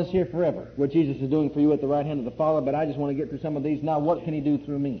can go on this here forever, what Jesus is doing for you at the right hand of the Father, but I just want to get through some of these. Now, what can He do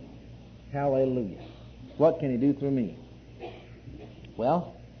through me? Hallelujah. What can He do through me?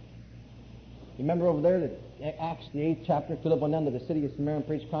 Well, you remember over there that Acts, the 8th chapter, Philip went down to the city of Samaria and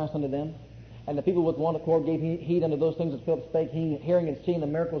preached Christ unto them. And the people with one accord gave heed unto those things that Philip spake, hearing and seeing the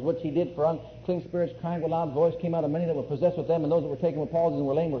miracles which he did for unclean spirits, crying with loud voice, came out of many that were possessed with them, and those that were taken with palsies and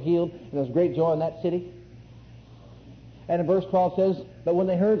were lame were healed. And there was great joy in that city. And in verse 12 says, but when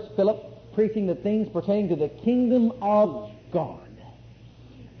they heard Philip preaching the things pertaining to the kingdom of God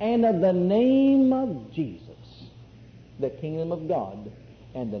and of the name of Jesus, the kingdom of God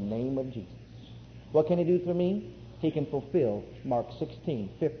and the name of Jesus. What can He do through me? He can fulfill Mark 16,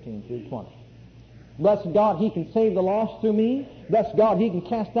 15 through 20. Bless God, He can save the lost through me. Bless God, He can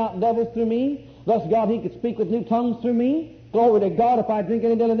cast out devils through me. Bless God, He can speak with new tongues through me. Glory to God, if I drink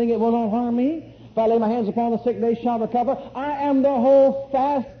any deadly thing, it will not harm me. If I lay my hands upon the sick, they shall recover. I am the whole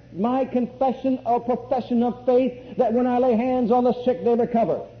fast, my confession or profession of faith, that when I lay hands on the sick, they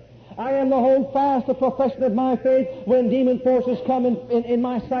recover. I am the whole fast, the profession of my faith. When demon forces come in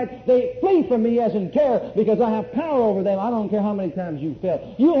my sight, they flee from me as in terror, because I have power over them. I don't care how many times you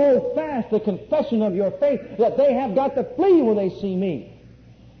fail. You hold fast the confession of your faith, that they have got to flee when they see me.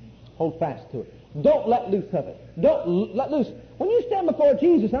 Hold fast to it. Don't let loose of it. Don't let loose. When you stand before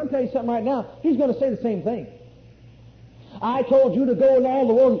Jesus, I'm telling you something right now, He's going to say the same thing. I told you to go into all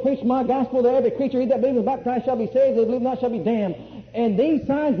the world and preach my gospel to every creature. He that believeth baptized shall be saved, they believe not shall be damned. And these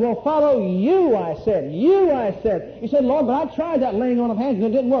signs will follow you, I said. You, I said. He said, Lord, but I tried that laying on of hands and it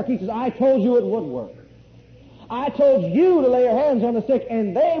didn't work. He says, I told you it would work. I told you to lay your hands on the sick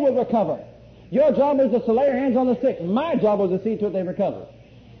and they would recover. Your job is to lay your hands on the sick. My job was to see to it they recover.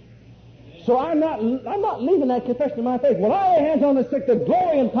 So I'm not leaving that confession of my faith. When I lay hands on the sick, the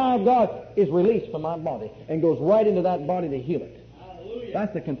glory and power of God is released from my body and goes right into that body to heal it. Hallelujah.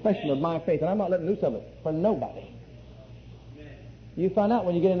 That's the confession of my faith, and I'm not letting loose of it for nobody. Amen. You find out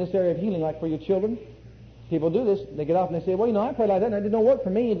when you get in this area of healing, like for your children, People do this. They get off and they say, well, you know, I pray like that and it don't work for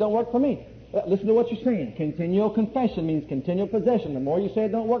me. It don't work for me. Listen to what you're saying. Continual confession means continual possession. The more you say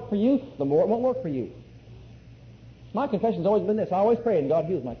it don't work for you, the more it won't work for you. My confession's always been this. I always pray and God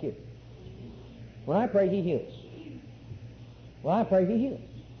heals my kids. When I pray, He heals. When I pray, He heals.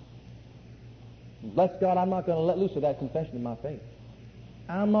 Bless God, I'm not going to let loose of that confession in my faith.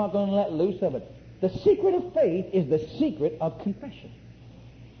 I'm not going to let loose of it. The secret of faith is the secret of confession.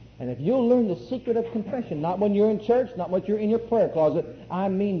 And if you'll learn the secret of confession, not when you're in church, not when you're in your prayer closet, I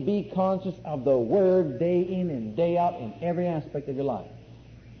mean be conscious of the Word day in and day out in every aspect of your life.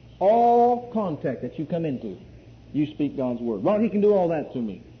 All contact that you come into, you speak God's Word. Well, He can do all that to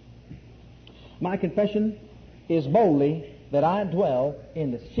me. My confession is boldly that I dwell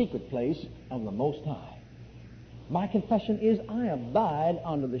in the secret place of the Most High. My confession is I abide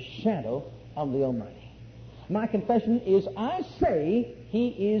under the shadow of the Almighty. My confession is I say He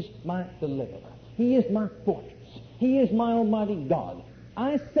is my deliverer. He is my fortress. He is my almighty God.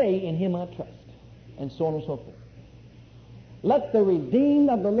 I say in Him I trust. And so on and so forth. Let the redeemed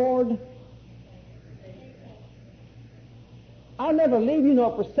of the Lord, I'll never leave you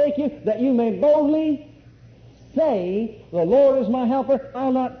nor forsake you, that you may boldly say, the Lord is my helper.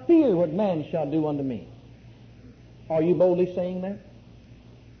 I'll not fear what man shall do unto me. Are you boldly saying that?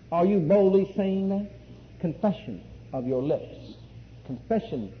 Are you boldly saying that? Confession of your lips.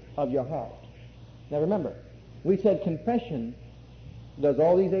 Confession of your heart. Now remember, we said confession does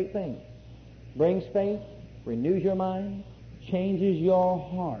all these 8 things. Brings faith, renews your mind, changes your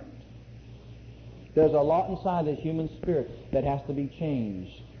heart. There's a lot inside this human spirit that has to be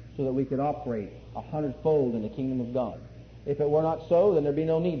changed so that we could operate 100-fold in the kingdom of God. If it were not so, then there'd be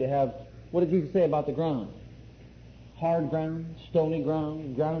no need to have, what did Jesus say about the ground? Hard ground, stony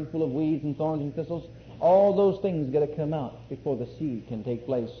ground, ground full of weeds and thorns and thistles. All those things got to come out before the seed can take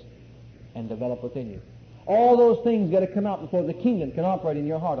place and develop within you. All those things got to come out before the kingdom can operate in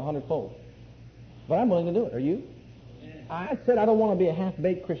your heart 100-fold. But I'm willing to do it. Are you? I said I don't want to be a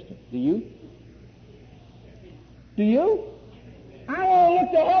half-baked Christian. Do you? Do you? I want to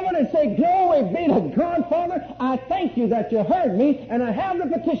look to heaven and say, glory be to God, Father. I thank you that you heard me, and I have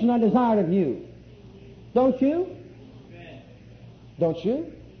the petition I desired of you. Don't you? Don't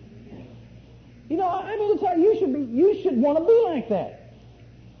you? You know, I'm going to tell you, you should want to be like that.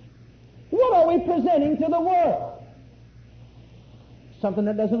 What are we presenting to the world? Something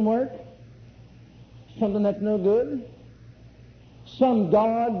that doesn't work? Something that's no good? Some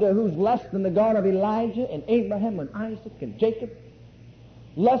God who's less than the God of Elijah and Abraham and Isaac and Jacob?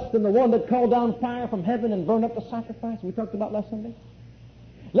 Less than the one that called down fire from heaven and burned up the sacrifice we talked about last Sunday?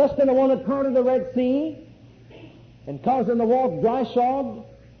 Less than the one that parted the Red Sea and caused them to walk dry-shod?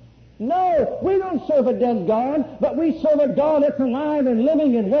 No, we don't serve a dead God, but we serve a God that's alive and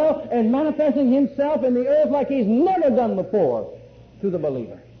living and well and manifesting Himself in the earth like He's never done before to the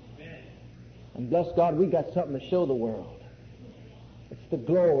believer. And bless God, we got something to show the world. It's the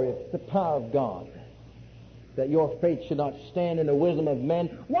glory, it's the power of God. That your faith should not stand in the wisdom of men.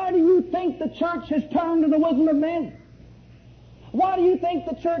 Why do you think the church has turned to the wisdom of men? Why do you think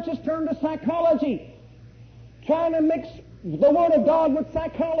the church has turned to psychology? Trying to mix the Word of God with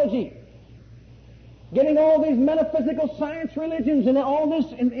psychology. Getting all these metaphysical science religions and all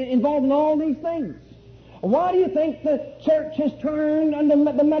this involved in all these things. Why do you think the church has turned under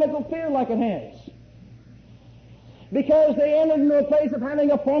the medical field like it has? Because they entered into a place of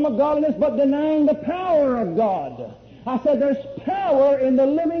having a form of godliness but denying the power of God. I said there's power in the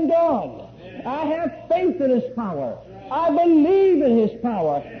living God. I have faith in His power. I believe in His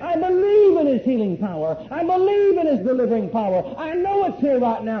power. I believe in His healing power. I believe in His delivering power. I know it's here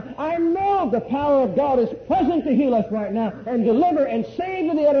right now. I know the power of God is present to heal us right now and deliver and save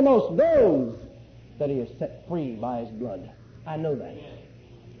to the uttermost those that He has set free by His blood. I know that.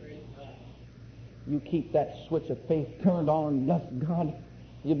 You keep that switch of faith turned on, bless God,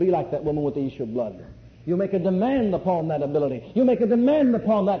 you'll be like that woman with the issue of blood. You make a demand upon that ability. You make a demand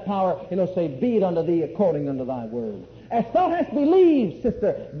upon that power. Say, be it unto thee according unto thy word. As thou hast believed,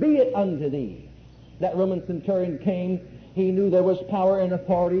 sister, be it unto thee. That Roman centurion came. He knew there was power and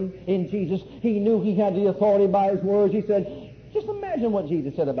authority in Jesus. He knew he had the authority by His words. He said, just imagine what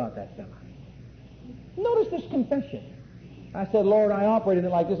Jesus said about that fella. Notice this confession. I said, Lord, I operated it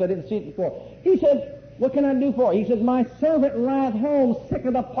like this. I didn't see it before. He said, what can I do for you? He said, my servant lieth home sick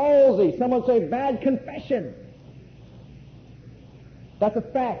of the palsy. Someone say, bad confession. That's a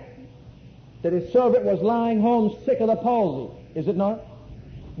fact. That his servant was lying home sick of the palsy. Is it not?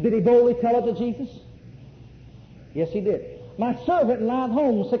 Did he boldly tell it to Jesus? Yes, he did. My servant lieth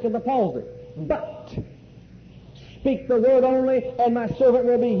home sick of the palsy. But speak the word only, and my servant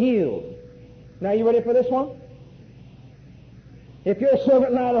will be healed. Now, you ready for this one? If your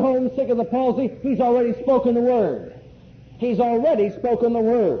servant lie at home sick of the palsy, he's already spoken the word. He's already spoken the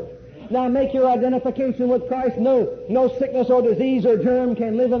word. Now make your identification with Christ. No sickness or disease or germ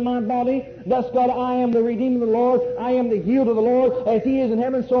can live in my body. Thus God, I am the redeemed of the Lord. I am the healed of the Lord. As He is in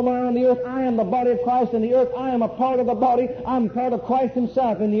heaven, so am I on the earth. I am the body of Christ in the earth. I am a part of the body. I'm part of Christ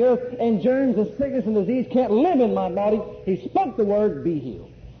Himself in the earth. And germs and sickness and disease can't live in my body. He spoke the word, be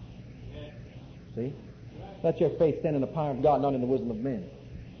healed. See? Let your faith stand in the power of God, not in the wisdom of men.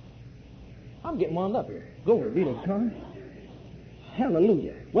 I'm getting wound up here. Glory be to God.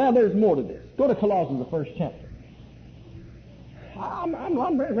 Hallelujah. Well, there's more to this. Go to Colossians, the first chapter.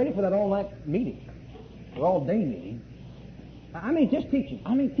 I'm ready for that all-night meeting, or all-day meeting. I mean, just teaching.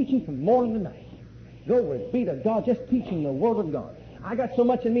 I mean, teaching from morning to night. Glory be to God, just teaching the Word of God. I got so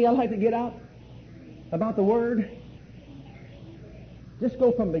much in me I like to get out about the Word. Just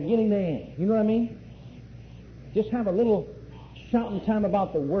go from beginning to end. You know what I mean? Just have a little shouting time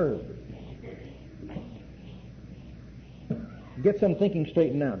about the Word. Get some thinking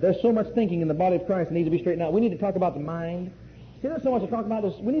straightened out. There's so much thinking in the body of Christ that needs to be straightened out. We need to talk about the mind. See, there's so much to talk about.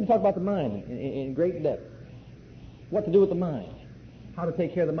 We need to talk about the mind in great depth. What to do with the mind. How to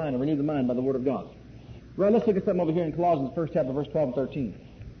take care of the mind and renew the mind by the Word of God. Well, let's look at something over here in Colossians, first chapter, verse 12 and 13.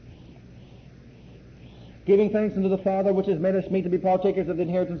 Giving thanks unto the Father, which has made us meet to be partakers of the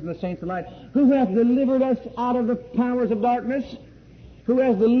inheritance of the saints in light, who hath delivered us out of the powers of darkness, who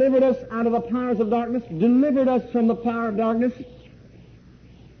has delivered us out of the powers of darkness, delivered us from the power of darkness.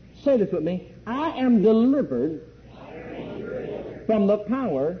 Say this with me. I am delivered from the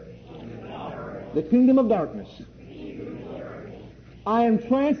power, the kingdom of darkness. I am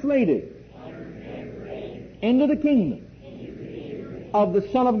translated into the kingdom of the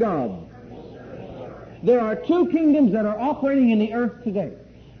Son of God. There are two kingdoms that are operating in the earth today.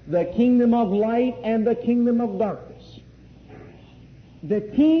 The kingdom of light and the kingdom of darkness. The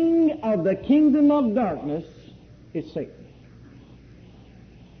king of the kingdom of darkness is Satan.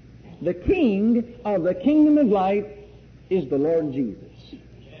 The king of the kingdom of light is the Lord Jesus.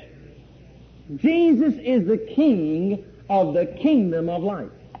 Jesus is the king of the kingdom of light.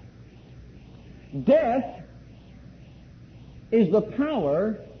 Death is the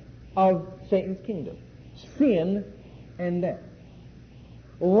power of Satan's kingdom. Sin and death.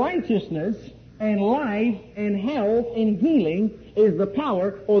 Righteousness and life and health and healing is the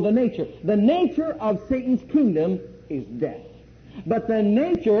power or the nature. The nature of Satan's kingdom is death. But the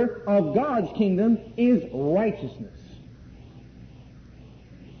nature of God's kingdom is righteousness.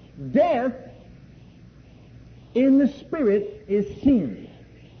 Death in the spirit is sin.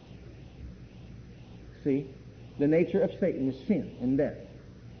 See, the nature of Satan is sin and death.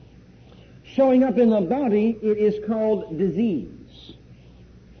 Showing up in the body, it is called disease.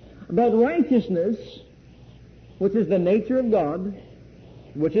 But righteousness, which is the nature of God,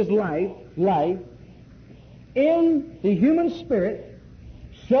 which is life, in the human spirit,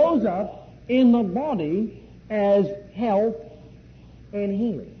 shows up in the body as health and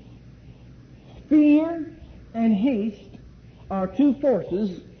healing. Fear and haste are two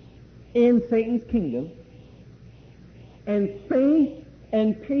forces in Satan's kingdom, and faith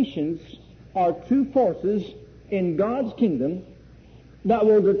and patience are two forces in God's kingdom that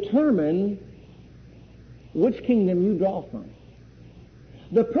will determine which kingdom you draw from.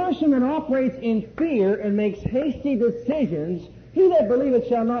 The person that operates in fear and makes hasty decisions, he that believeth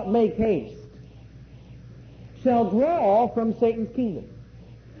shall not make haste, shall draw from Satan's kingdom.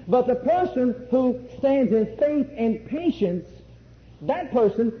 But the person who stands in faith and patience, that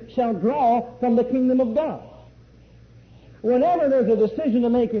person shall draw from the kingdom of God. Whenever there's a decision to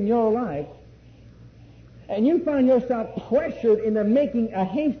make in your life, and you find yourself pressured into making a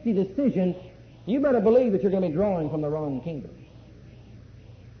hasty decision, you better believe that you're going to be drawing from the wrong kingdom.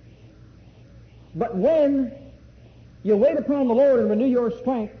 But when you wait upon the Lord and renew your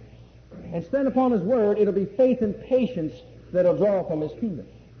strength and stand upon His Word, it'll be faith and patience that'll draw from His kingdom.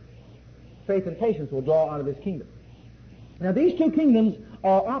 Faith and patience will draw out of His kingdom. Now, these two kingdoms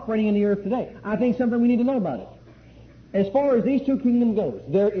are operating in the earth today. I think something we need to know about it. As far as these two kingdoms goes,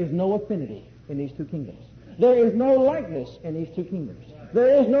 there is no affinity in these two kingdoms. There is no likeness in these two kingdoms.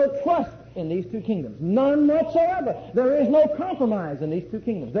 There is no trust in these two kingdoms. None whatsoever. There is no compromise in these two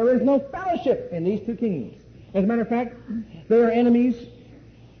kingdoms. There is no fellowship in these two kingdoms. As a matter of fact, they are enemies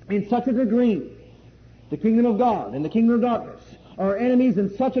in such a degree. The kingdom of God and the kingdom of darkness are enemies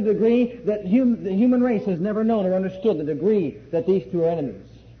in such a degree that the human race has never known or understood the degree that these two are enemies.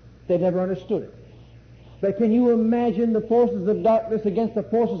 They've never understood it. But can you imagine the forces of darkness against the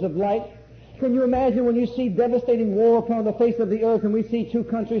forces of light? Can you imagine when you see devastating war upon the face of the earth, and we see two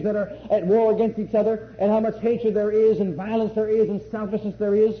countries that are at war against each other, and how much hatred there is, and violence there is, and selfishness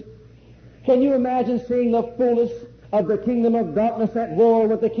there is? Can you imagine seeing the fullness of the kingdom of darkness at war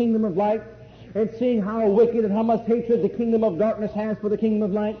with the kingdom of light, and seeing how wicked and how much hatred the kingdom of darkness has for the kingdom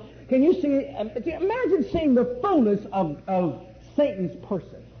of light? Can you see, imagine seeing the fullness of Satan's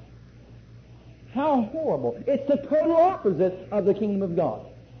person? How horrible. It's the total opposite of the kingdom of God.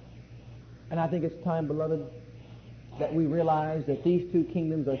 And I think it's time, beloved, that we realize that these two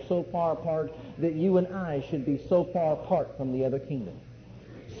kingdoms are so far apart that you and I should be so far apart from the other kingdom.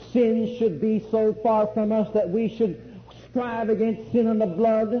 Sin should be so far from us that we should strive against sin in the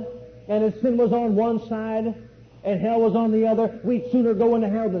blood. And if sin was on one side and hell was on the other, we'd sooner go into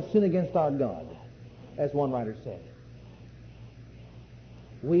hell than sin against our God, as one writer said.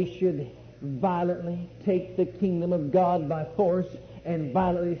 We should violently take the kingdom of God by force and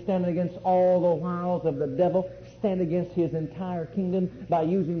violently stand against all the wiles of the devil, stand against his entire kingdom by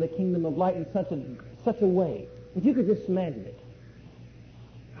using the kingdom of light in such a way. If you could just imagine it.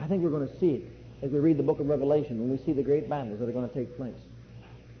 I think we're going to see it as we read the book of Revelation, when we see the great battles that are going to take place.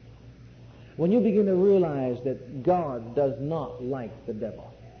 When you begin to realize that God does not like the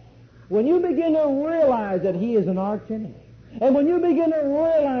devil, when you begin to realize that he is an arch enemy, and when you begin to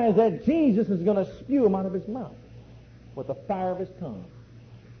realize that Jesus is going to spew him out of his mouth with the fire of his tongue,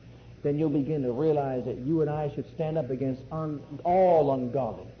 then you'll begin to realize that you and I should stand up against all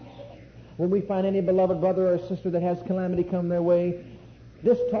ungodliness. When we find any beloved brother or sister that has calamity come their way,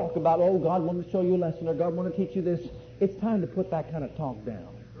 this talk about, oh, God wanted to show you a lesson, or God wanted to teach you this, it's time to put that kind of talk down.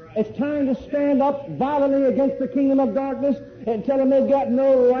 It's time to stand up violently against the kingdom of darkness and tell them they've got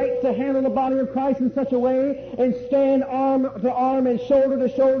no right to handle the body of Christ in such a way, and stand arm to arm and shoulder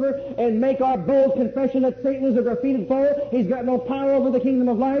to shoulder and make our bold confession that Satan is a defeated foe. He's got no power over the kingdom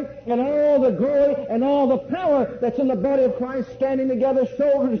of light, and all the glory and all the power that's in the body of Christ standing together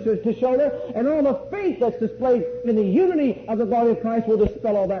shoulder to shoulder, and all the faith that's displayed in the unity of the body of Christ will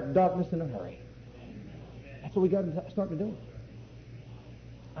dispel all that darkness in a hurry. That's what we got to start to do.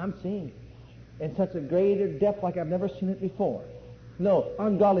 I'm seeing in such a greater depth like I've never seen it before. No,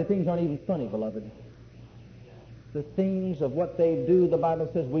 ungodly things aren't even funny, beloved. The things of what they do, the Bible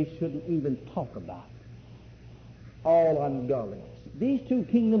says we shouldn't even talk about. All ungodliness. These two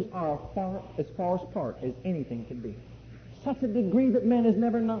kingdoms are as far apart as anything can be. Such a degree that man has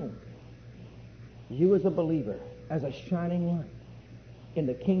never known. You as a believer, as a shining light in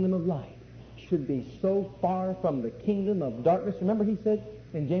the kingdom of light, should be so far from the kingdom of darkness. Remember he said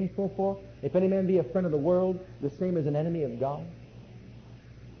in James 4:4, if any man be a friend of the world, the same is an enemy of God.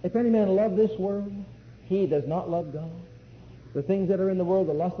 If any man love this world, he does not love God. The things that are in the world,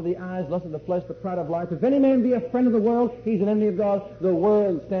 the lust of the eyes, lust of the flesh, the pride of life. If any man be a friend of the world, he's an enemy of God. The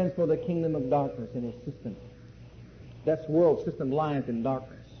world stands for the kingdom of darkness in his system. That world system lies in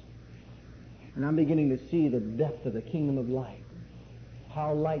darkness. And I'm beginning to see the depth of the kingdom of light.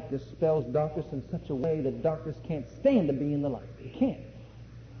 How light dispels darkness in such a way that darkness can't stand to be in the light. It can't.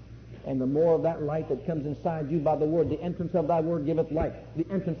 And the more of that light that comes inside you by the word, the entrance of thy word giveth light. The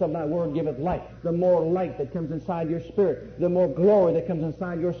entrance of thy word giveth light. The more light that comes inside your spirit, the more glory that comes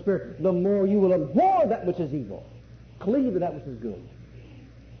inside your spirit, the more you will abhor that which is evil. Cleave to that which is good.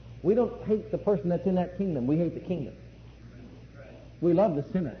 We don't hate the person that's in that kingdom. We hate the kingdom. We love the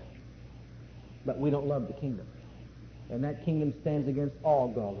sinner, but we don't love the kingdom. And that kingdom stands against all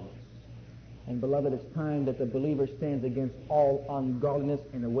godliness. And beloved, it's time that the believer stands against all ungodliness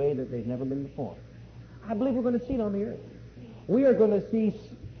in a way that they've never been before. I believe we're going to see it on the earth. We are going to see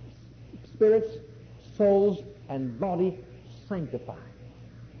spirits, souls, and body sanctified,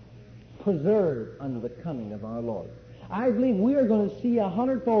 preserved under the coming of our Lord. I believe we are going to see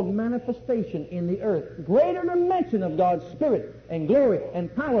 100-fold manifestation in the earth, greater dimension of God's Spirit and glory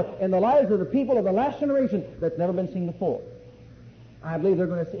and power in the lives of the people of the last generation that's never been seen before. I believe they're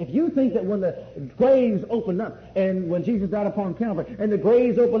going to see. If you think that when the graves open up, and when Jesus died upon Calvary, and the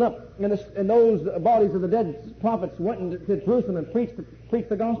graves open up, and those bodies of the dead prophets went to Jerusalem and preached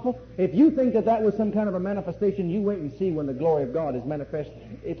the gospel, if you think that that was some kind of a manifestation, you wait and see when the glory of God is manifest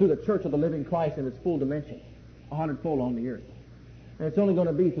through the church of the living Christ in its full dimension, 100-fold on the earth. And it's only going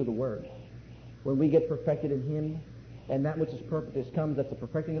to be through the Word. When we get perfected in Him, and that which is perfect comes, that's the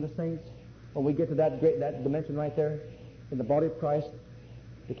perfecting of the saints. When we get to that dimension right there, in the body of Christ,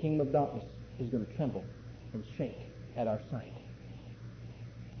 the kingdom of darkness is going to tremble and shake at our sight.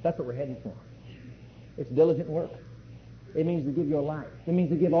 That's what we're heading for. It's diligent work. It means to give your life. It means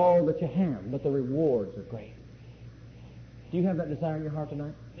to give all that you have, but the rewards are great. Do you have that desire in your heart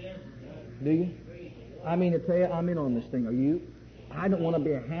tonight? Do you? I mean to tell you, I'm in on this thing. Are you? I don't want to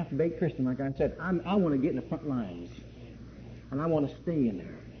be a half-baked Christian, like I said. I want to get in the front lines, and I want to stay in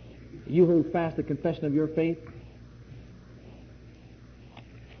there. You hold fast the confession of your faith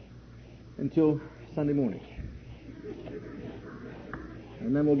until Sunday morning.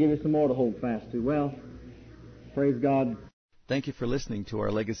 And then we'll give you some more to hold fast to. Well, praise God. Thank you for listening to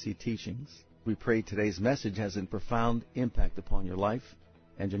our legacy teachings. We pray today's message has a profound impact upon your life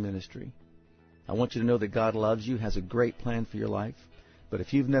and your ministry. I want you to know that God loves you, has a great plan for your life. But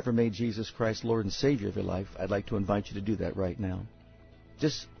if you've never made Jesus Christ Lord and Savior of your life, I'd like to invite you to do that right now.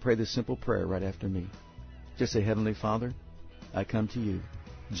 Just pray this simple prayer right after me. Just say, Heavenly Father, I come to you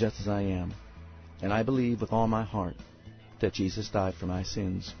just as I am. And I believe with all my heart that Jesus died for my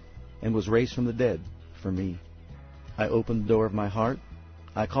sins and was raised from the dead for me. I open the door of my heart.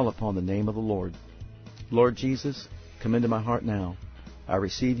 I call upon the name of the Lord. Lord Jesus, come into my heart now. I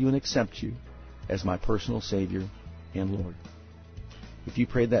receive you and accept you as my personal Savior and Lord. If you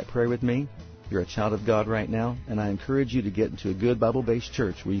prayed that prayer with me, you're a child of God right now, and I encourage you to get into a good Bible-based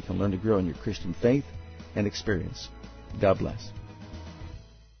church where you can learn to grow in your Christian faith and experience. God bless.